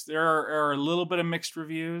mixed. There are a little bit of mixed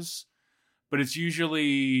reviews, but it's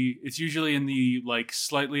usually in the, like,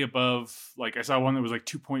 slightly above. Like, I saw one that was like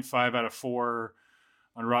 2.5 out of 4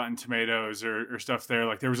 on Rotten Tomatoes or stuff there.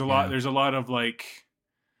 Like, there's a lot of like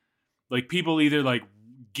people either like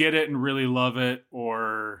get it and really love it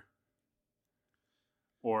or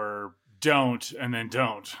don't and then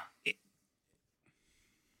don't.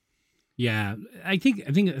 Yeah, I think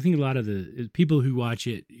a lot of the people who watch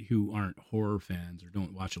it who aren't horror fans or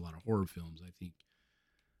don't watch a lot of horror films, I think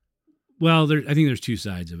there's two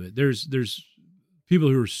sides of it. There's people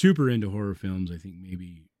who are super into horror films. I think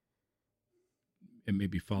maybe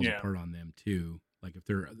it falls apart on them too. Like, if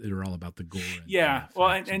they're all about the gore. And well,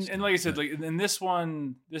 and like I said, like in this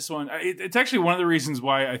one, it's actually one of the reasons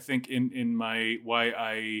why I think why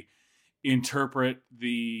I interpret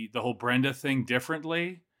the whole Brenda thing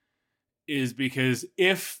differently, is because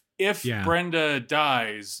if Brenda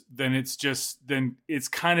dies, then it's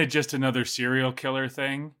kind of just another serial killer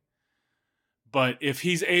thing. But if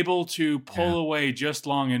he's able to pull away just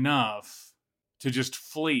long enough to just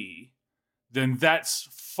flee, then that's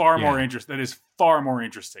far more interesting. That is far more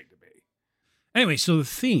interesting to me. Anyway, so the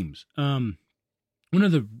themes. One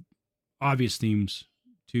of the obvious themes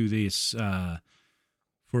to this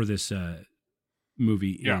for this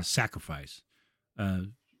movie is sacrifice.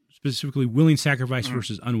 Specifically, willing sacrifice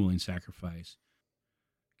versus unwilling sacrifice.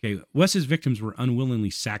 Okay, Wes's victims were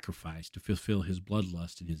unwillingly sacrificed to fulfill his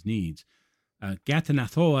bloodlust and his needs.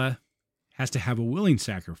 Ghatanothoa has to have a willing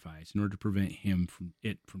sacrifice in order to prevent him from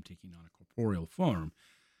taking on a corporeal form.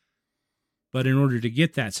 But in order to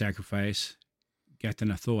get that sacrifice,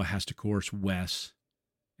 Ghatanothoa has to coerce Wes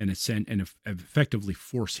and effectively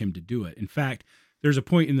force him to do it. In fact, there's a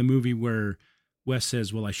point in the movie where Wes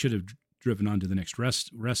says, "Well, I should have driven on to the next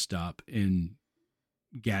rest stop," and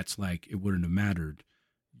Gat's like, "It wouldn't have mattered.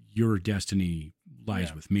 Your destiny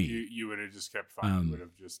lies with me." You would have just kept fine. You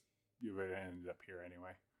would have ended up here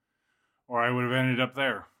anyway, or I would have ended up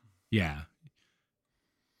there. Yeah.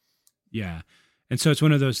 And so it's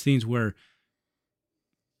one of those things where,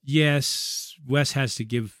 yes, Wes has to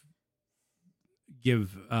give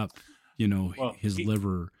up, his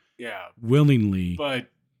liver, willingly,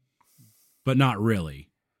 but not really.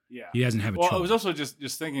 Yeah, he doesn't have a choice. I was also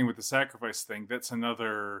just thinking with the sacrifice thing. That's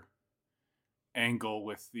another angle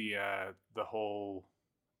with the whole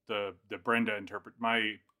the Brenda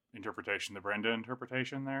my interpretation. The Brenda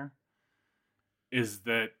interpretation there is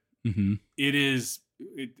that it is.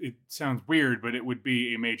 It sounds weird, but it would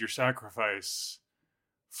be a major sacrifice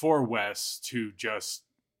for Wes to just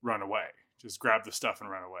run away, just grab the stuff and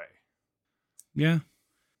run away. Yeah.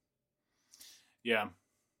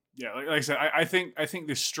 Like I said, I think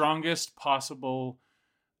the strongest possible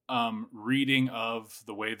reading of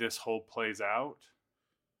the way this whole plays out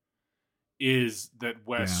is that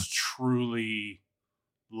Wes truly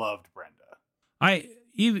loved Brenda. I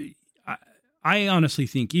honestly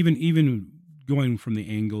think even going from the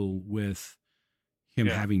angle with him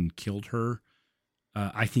having killed her,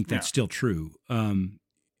 I think that's still true. And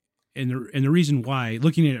the reason why,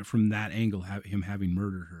 looking at it from that angle, him having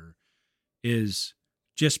murdered her, is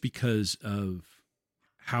just because of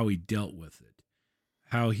how he dealt with it,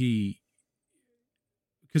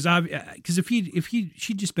 because if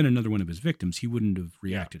she'd just been another one of his victims, he wouldn't have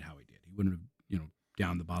reacted how he did. He wouldn't have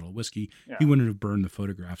downed the bottle of whiskey. Yeah. He wouldn't have burned the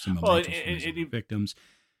photographs and mementos from his victims.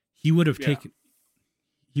 He would have taken.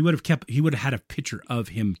 He would have had a picture of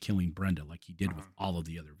him killing Brenda like he did with all of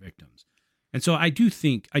the other victims. And so I do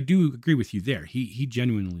agree with you there. He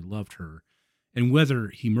genuinely loved her, and whether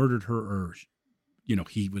he murdered her or,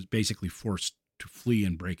 he was basically forced to flee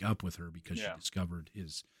and break up with her because she discovered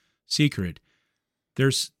his secret,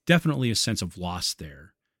 there's definitely a sense of loss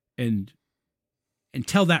there. And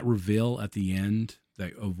until that reveal at the end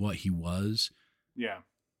of what he was,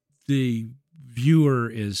 the viewer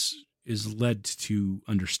is led to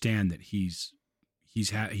understand that he's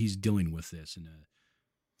dealing with this in a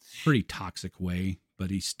pretty toxic way, but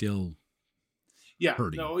he's still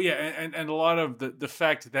hurting. No, yeah, and a lot of the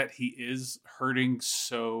fact that he is hurting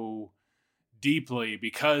so deeply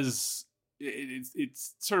because it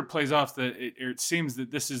sort of plays off that it seems that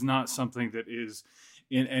this is not something that is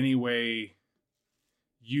in any way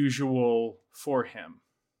usual for him.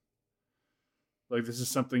 Like this is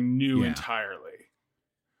something new entirely.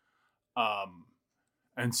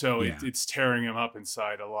 And so it's tearing him up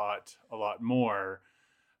inside a lot more.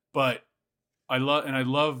 But I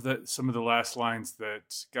love that some of the last lines that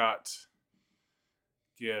Scott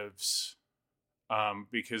gives,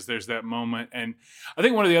 because there's that moment, and I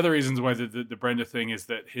think one of the other reasons why the Brenda thing is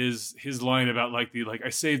that his line about like I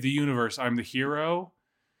saved the universe, I'm the hero,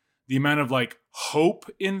 the amount of like hope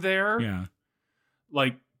in there,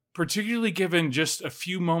 like particularly given just a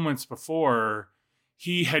few moments before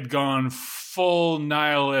he had gone full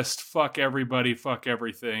nihilist, fuck everybody, fuck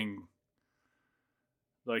everything.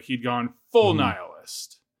 Like he'd gone full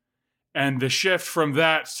nihilist. And the shift from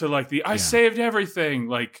that to like I saved everything,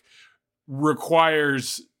 like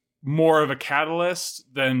requires more of a catalyst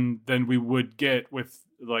than we would get with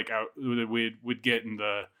we would get in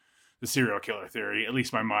the serial killer theory, at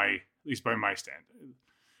least by my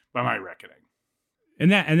reckoning.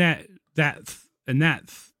 And that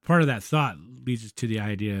part of that thought leads us to the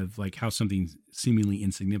idea of like how something seemingly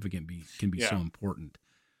insignificant can be so important.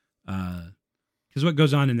 Because what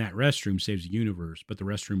goes on in that restroom saves the universe, but the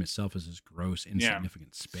restroom itself is this gross,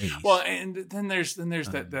 insignificant space. Well, and then there's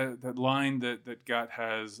that line that Gott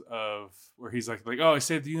has of where he's like, oh, I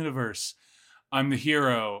saved the universe, I'm the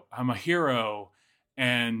hero, I'm a hero,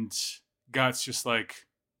 and Gott's just like,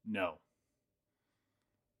 no,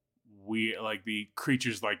 we like the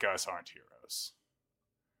creatures like us aren't heroes.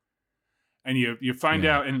 And you find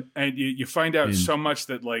out and you find out so much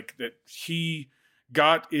that like that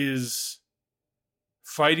Gott is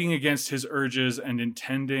fighting against his urges and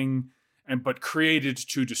intending but created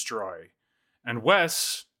to destroy. And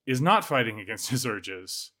Wes is not fighting against his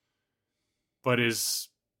urges, but is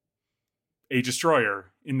a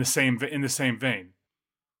destroyer in the same vein.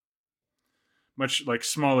 Much like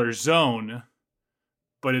smaller zone,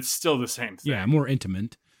 but it's still the same thing. Yeah, more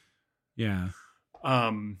intimate. Yeah.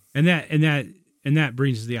 And that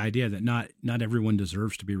brings the idea that not everyone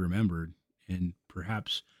deserves to be remembered, and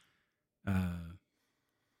perhaps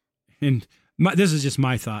this is just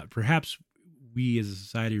my thought. Perhaps we as a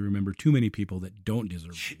society remember too many people that don't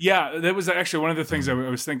deserve it. Yeah, that was actually one of the things I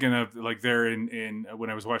was thinking of, like there in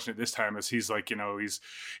when I was watching it this time, is he's like,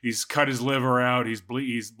 he's cut his liver out, he's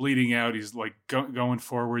bleeding out, he's like going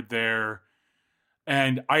forward there,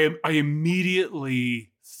 and I immediately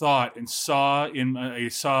thought and saw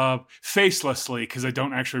facelessly, because I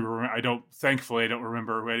don't actually remember. Thankfully I don't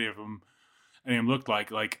remember who any of them looked like.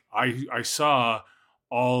 Like I saw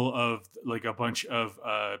all of like a bunch of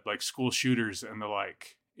like school shooters and the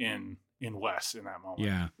like in Wes in that moment.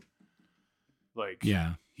 Yeah. Like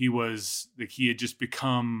he had just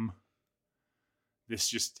become this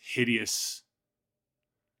just hideous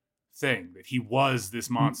thing, that he was this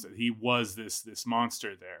monster. He was this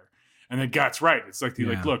monster there. And then Gott's right. It's like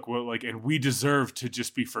like, look, well, like, and we deserve to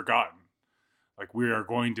just be forgotten. Like we are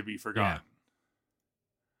going to be forgotten.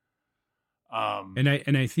 Yeah.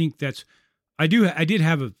 And I think that's, I did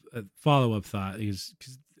have a follow-up thought, because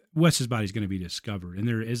Wes's body is going to be discovered, and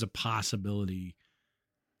there is a possibility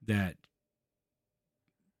that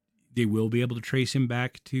they will be able to trace him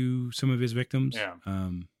back to some of his victims. Yeah.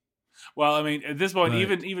 Well, I mean, at this point,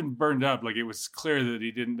 even burned up, like it was clear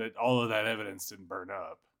that all of that evidence didn't burn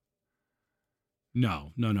up.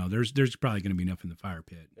 No. There's probably going to be enough in the fire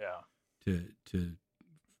pit. Yeah.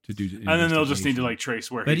 To do. And then they'll just need to like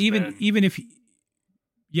trace where. But even if.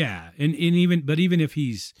 Yeah, and even if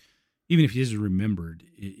he is remembered,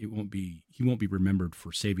 he won't be remembered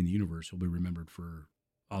for saving the universe. He'll be remembered for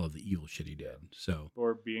all of the evil shit he did. So,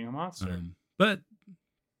 or being a monster. But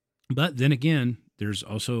then again, there is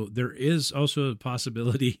also a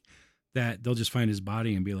possibility that they'll just find his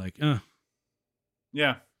body and be like,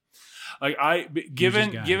 yeah. Like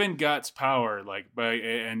given Gott's power, like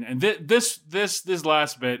this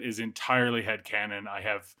last bit is entirely headcanon. I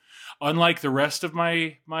have, unlike the rest of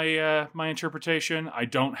my interpretation, I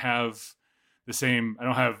don't have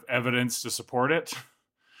evidence to support it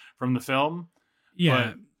from the film. Yeah.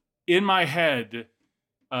 But in my head,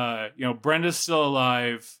 Brenda's still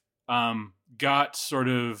alive. Gott sort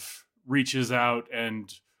of reaches out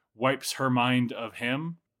and wipes her mind of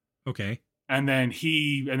him. Okay. And then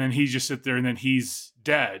he just sits there, and then he's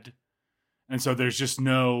dead. And so there's just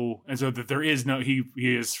he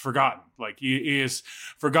is forgotten. Like he is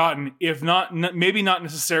forgotten, if not maybe not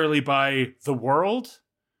necessarily by the world,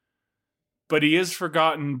 but he is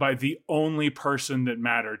forgotten by the only person that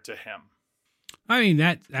mattered to him. I mean,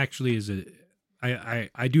 that actually is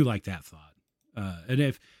I do like that thought. And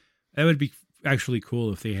if that would be actually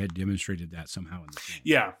cool if they had demonstrated that somehow in the film.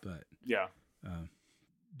 Yeah. But Yeah.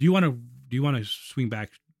 do you want to swing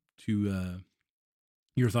back to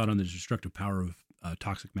your thought on the destructive power of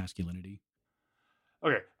toxic masculinity?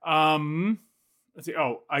 Okay. Let's see.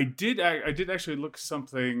 Oh, I did actually look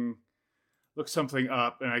something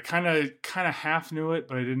up, and I kind of half knew it,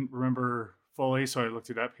 but I didn't remember fully, so I looked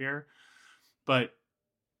it up here. But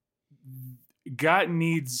Gott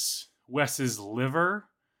needs Wes's liver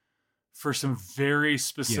for some very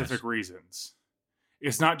specific reasons.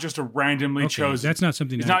 It's not just a randomly chosen. That's not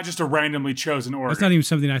something. It's not just a randomly chosen organ. That's not even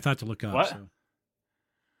something I thought to look up. What? So.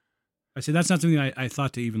 I said that's not something I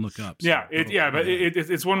thought to even look up. So. Yeah,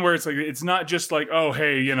 it's one where it's like it's not just like, oh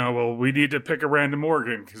hey, well we need to pick a random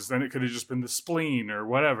organ because then it could have just been the spleen or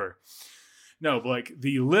whatever. No, but like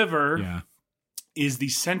the liver is the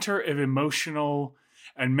center of emotional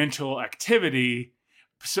and mental activity.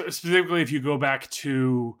 So specifically, if you go back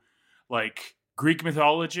to like Greek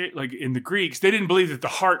mythology, like in the Greeks, they didn't believe that the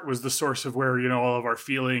heart was the source of where all of our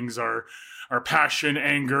feelings, our passion,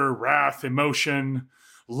 anger, wrath, emotion,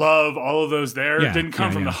 love, all of those didn't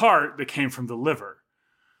come from the heart; they came from the liver.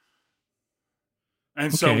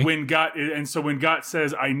 And so when God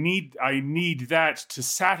says, "I need that to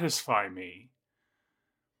satisfy me,"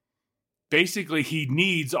 basically he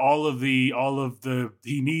needs he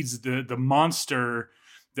needs the monster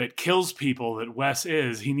that kills people that Wes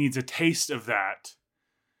is. He needs a taste of that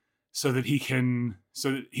so that he can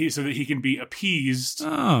be appeased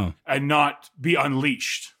and not be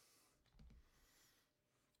unleashed.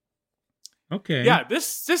 Okay. Yeah,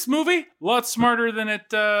 this movie a lot smarter than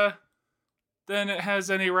it has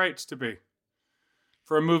any right to be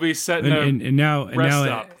for a movie set in and now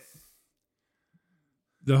stop.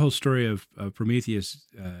 The whole story of Prometheus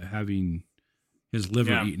having his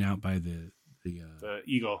liver eaten out by the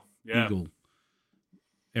eagle, eagle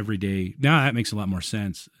every day. Now that makes a lot more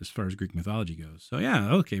sense as far as Greek mythology goes. So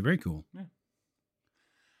okay, very cool. Yeah.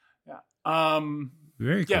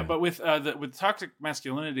 Very cool. Yeah, but with the toxic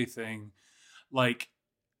masculinity thing, like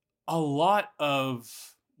a lot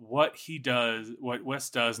of what he does, what Wes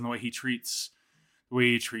does, and the way he treats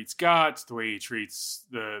Gott, the way he treats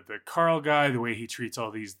the Carl guy, the way he treats all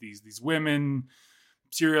these women,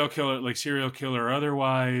 serial killer or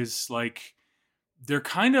otherwise, like they're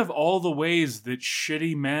kind of all the ways that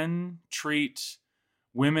shitty men treat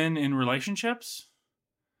women in relationships.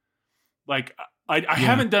 Like I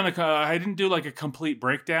didn't do like a complete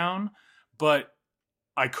breakdown, but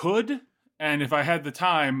I could, and if I had the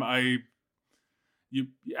time, you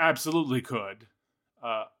absolutely could.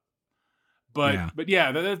 But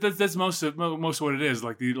that's most of what it is.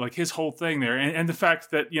 Like his whole thing there, and the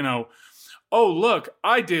fact that oh look,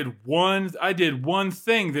 I did one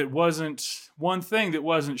thing that wasn't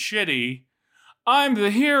shitty. I'm the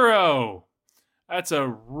hero. That's a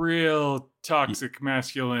real toxic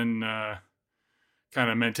masculine kind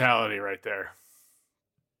of mentality right there.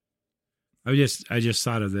 I just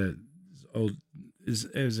thought of the old is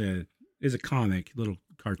a comic, little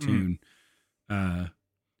cartoon.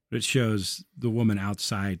 It shows the woman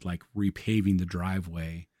outside, like repaving the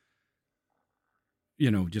driveway,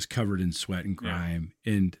 just covered in sweat and grime.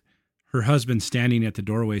 Yeah. And her husband standing at the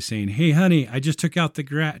doorway saying, "Hey, honey, I just took out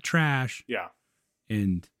the trash." Yeah.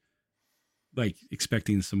 And like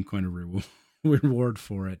expecting some kind of reward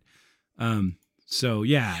for it. So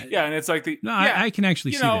yeah. Yeah. And it's like I can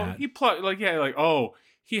actually see that. He plucked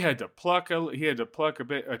he had to pluck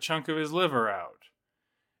a chunk of his liver out.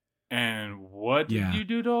 And what did you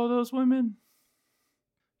do to all those women?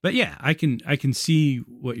 But yeah, I can see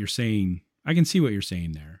what you're saying. I can see what you're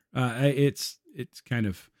saying there. It's kind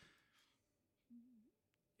of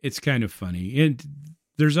funny. And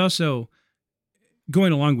there's also,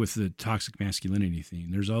 going along with the toxic masculinity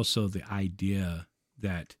thing, there's also the idea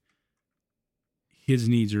that his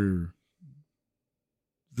needs are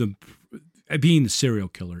being the serial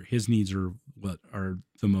killer, his needs are what are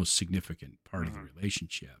the most significant part of the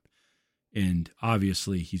relationship. And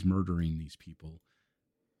obviously he's murdering these people,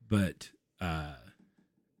 but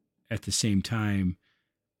at the same time,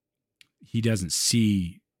 he doesn't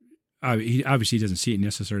see. He obviously doesn't see it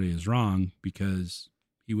necessarily as wrong, because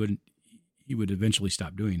he would eventually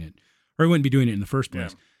stop doing it, or he wouldn't be doing it in the first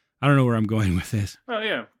place. Yeah. I don't know where I'm going with this. Oh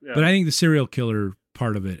yeah. But I think the serial killer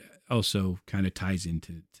part of it also kind of ties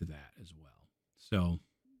into that as well. So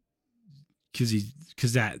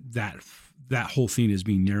because that whole thing is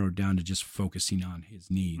being narrowed down to just focusing on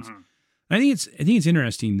his needs. Mm-hmm. I think it's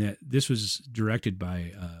interesting that this was directed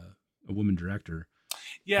by a woman director.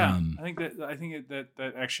 Yeah, I think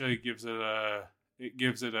that actually gives it a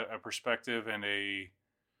perspective and a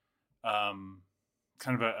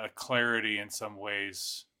kind of a clarity in some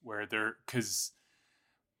ways where because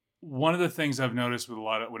one of the things I've noticed with a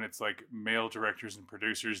lot of when it's like male directors and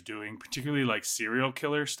producers doing particularly like serial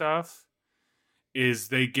killer stuff is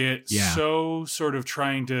they get so sort of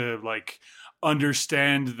trying to like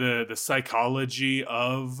understand the psychology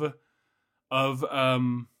of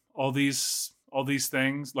all these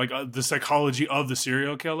things, like the psychology of the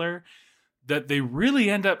serial killer, that they really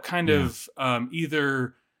end up kind of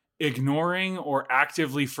either ignoring or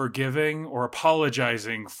actively forgiving or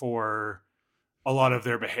apologizing for a lot of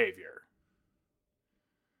their behavior.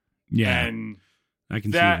 Yeah. And I can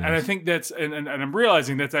that, see that. and I think that's, and I'm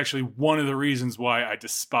realizing that's actually one of the reasons why I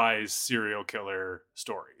despise serial killer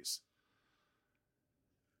stories.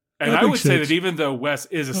 And I would say that even though Wes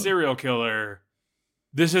is a serial killer,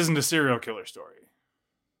 this isn't a serial killer story.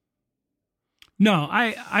 No,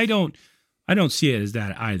 I don't see it as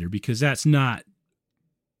that either, because that's never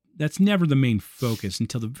the main focus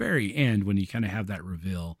until the very end when you kind of have that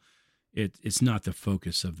reveal. It's not the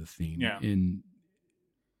focus of the theme. Yeah. And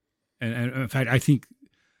in fact, I think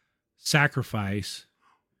sacrifice.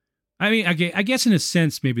 I mean, I guess in a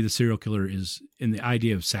sense, maybe the serial killer is in the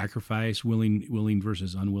idea of sacrifice, willing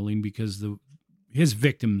versus unwilling, because his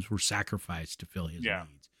victims were sacrificed to fill his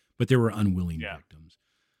needs, but they were unwilling victims.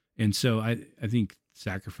 And so I think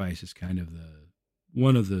sacrifice is kind of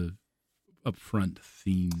one of the upfront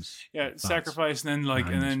themes. Yeah, sacrifice, and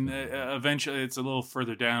then eventually it's a little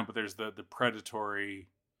further down, but there's the predatory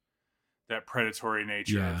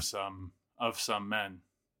nature of some men.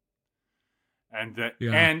 And that,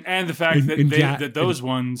 and the fact that those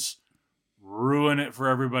ones ruin it for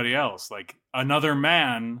everybody else. Like another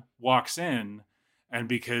man walks in, and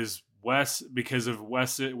because of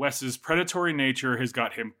Wes's predatory nature has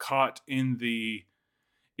got him caught in the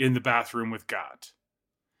bathroom with Gott.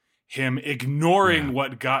 Him ignoring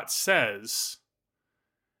what Gott says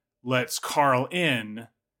lets Carl in,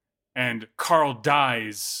 and Carl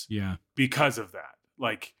dies because of that.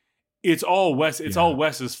 Like, it's all Wes. It's all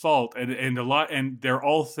Wes's fault, and they're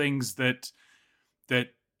all things that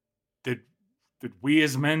we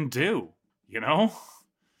as men do. You know,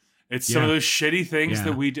 it's some of those shitty things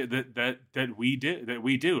that we do that we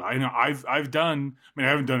do. I know I've done. I mean, I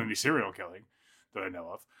haven't done any serial killing that I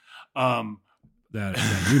know of. That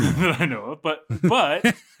you know. That I know of, but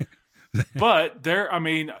there. I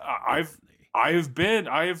mean, I've had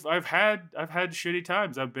shitty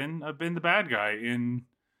times. I've been the bad guy in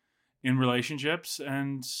relationships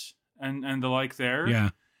and the like there. Yeah.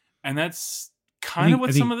 And that's kind of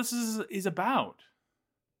what some of this is about.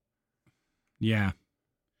 Yeah.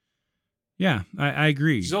 Yeah, I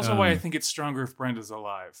agree. Which is also why I think it's stronger if Brenda's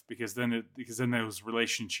alive, because then those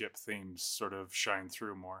relationship themes sort of shine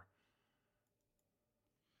through more.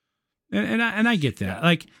 And I get that.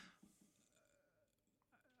 Like,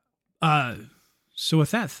 so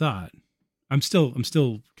with that thought, I'm still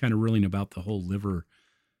kind of reeling about the whole liver,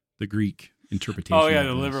 the Greek interpretation. Oh yeah,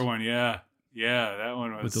 the liver one. Yeah, that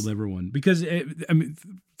one was with the liver one, because I mean,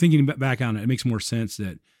 thinking back on it, it makes more sense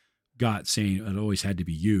that Gott saying it always had to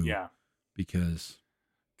be you. Yeah, because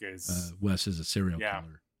Wes is a serial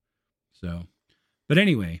killer. So, but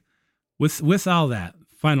anyway, with all that,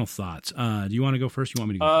 final thoughts. Do you want to go first? You want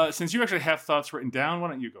me to go first? Since you actually have thoughts written down, why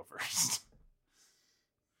don't you go first?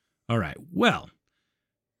 All right. Well,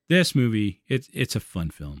 this movie, it's a fun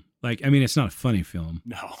film. Like, I mean, it's not a funny film.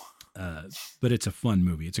 No. But it's a fun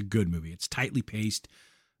movie. It's a good movie. It's tightly paced.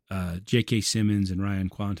 J.K. Simmons and Ryan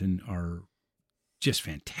Quanten are just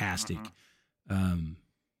fantastic. Mm-hmm.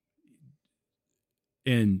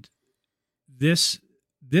 And this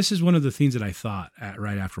is one of the things that I thought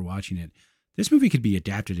right after watching it. This movie could be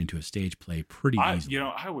adapted into a stage play pretty easily. You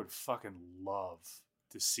know, I would fucking love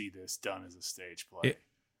to see this done as a stage play.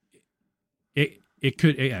 It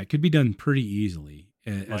could be done pretty easily.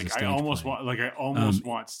 I almost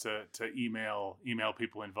want to email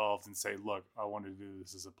people involved and say, look, I want to do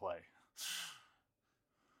this as a play.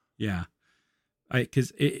 Yeah,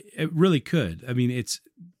 because it really could. I mean, it's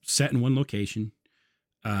set in one location.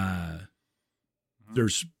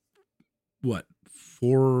 There's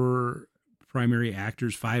 4 primary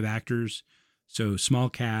actors, 5 actors, so small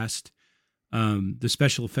cast. The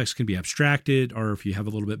special effects can be abstracted, or if you have a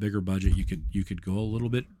little bit bigger budget, you could go a little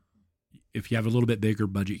bit. If you have a little bit bigger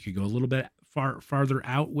budget, you could go a little bit farther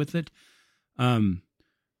out with it.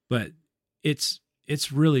 But it's a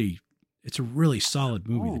really solid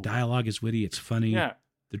movie. Ooh. The dialogue is witty. It's funny. Yeah.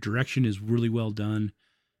 The direction is really well done.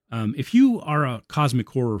 If you are a cosmic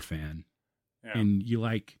horror fan and you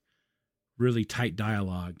like really tight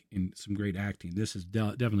dialogue and some great acting. This is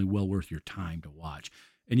definitely well worth your time to watch.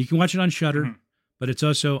 And you can watch it on Shudder, but it's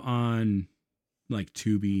also on like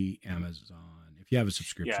Tubi, Amazon. If you have a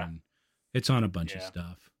subscription, it's on a bunch of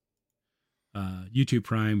stuff. YouTube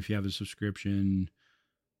Prime, if you have a subscription.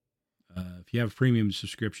 If you have premium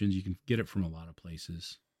subscriptions, you can get it from a lot of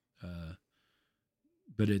places.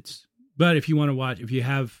 But if you want to watch, if you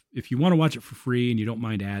want to watch it for free and you don't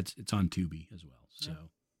mind ads, it's on Tubi as well.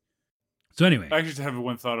 So anyway, I just have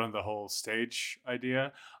one thought on the whole stage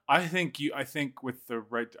idea. I think with the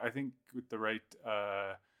right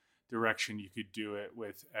direction, you could do it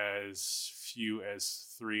with as few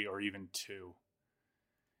as 3 or even 2.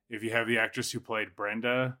 If you have the actress who played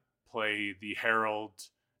Brenda play the Harold,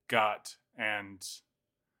 Gut, and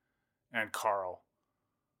Carl.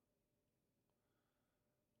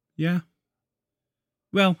 Yeah.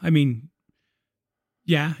 Well, I mean,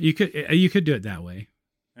 yeah, you could do it that way.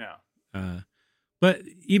 Yeah. But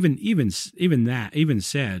even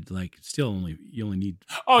said, like, still you only need.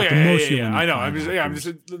 Oh yeah. I know. I'm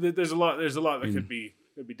just there's a lot that could be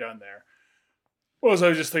done there. Well, so I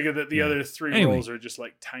was just thinking that the other 3 roles are just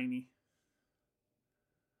like tiny.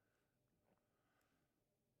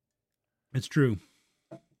 It's true.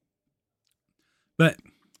 But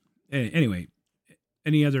anyway,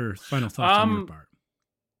 any other final thoughts on your part?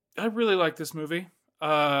 I really like this movie.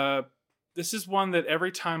 This is one that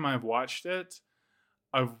every time I've watched it,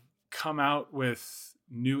 I've come out with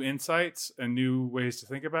new insights and new ways to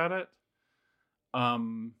think about it.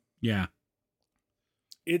 Yeah.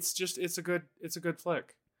 It's a good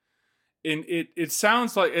flick. And it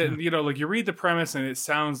sounds like, and like you read the premise and it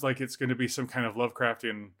sounds like it's going to be some kind of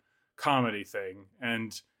Lovecraftian comedy thing,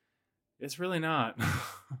 and it's really not.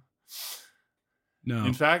 No.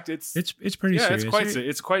 In fact, it's pretty serious.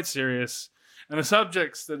 It's quite serious, and the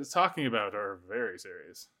subjects that it's talking about are very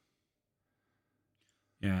serious.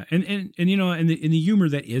 Yeah, and and the humor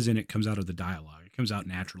that is in it comes out of the dialogue. It comes out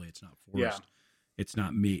naturally. It's not forced. Yeah. It's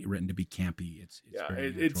not written to be campy. It's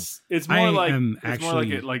more like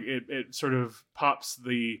it sort of pops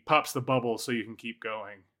the bubble so you can keep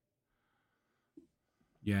going.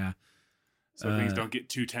 Yeah. So things don't get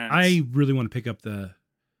too tense. I really want to pick up the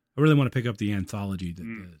anthology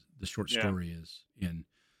that the short story is in.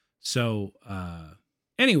 So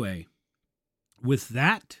anyway, with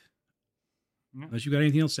that, unless you got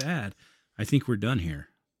anything else to add, I think we're done here.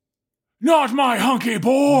 Not my hunky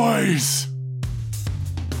boys.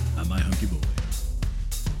 Not my hunky boys.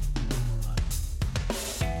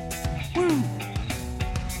 Woo!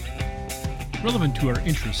 Relevant to Our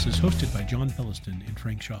Interests is hosted by John Belliston and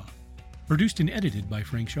Frank Shaw. Produced and edited by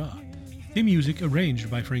Frank Shaw. Theme music arranged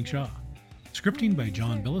by Frank Shaw. Scripting by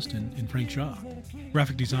John Belliston and Frank Shaw.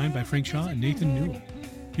 Graphic design by Frank Shaw and Nathan Newell.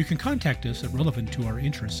 You can contact us at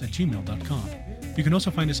relevanttoourinterests@gmail.com. You can also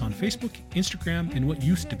find us on Facebook, Instagram, and what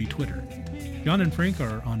used to be Twitter. John and Frank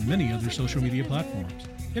are on many other social media platforms.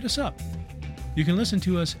 Hit us up. You can listen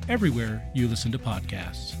to us everywhere you listen to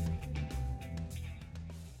podcasts.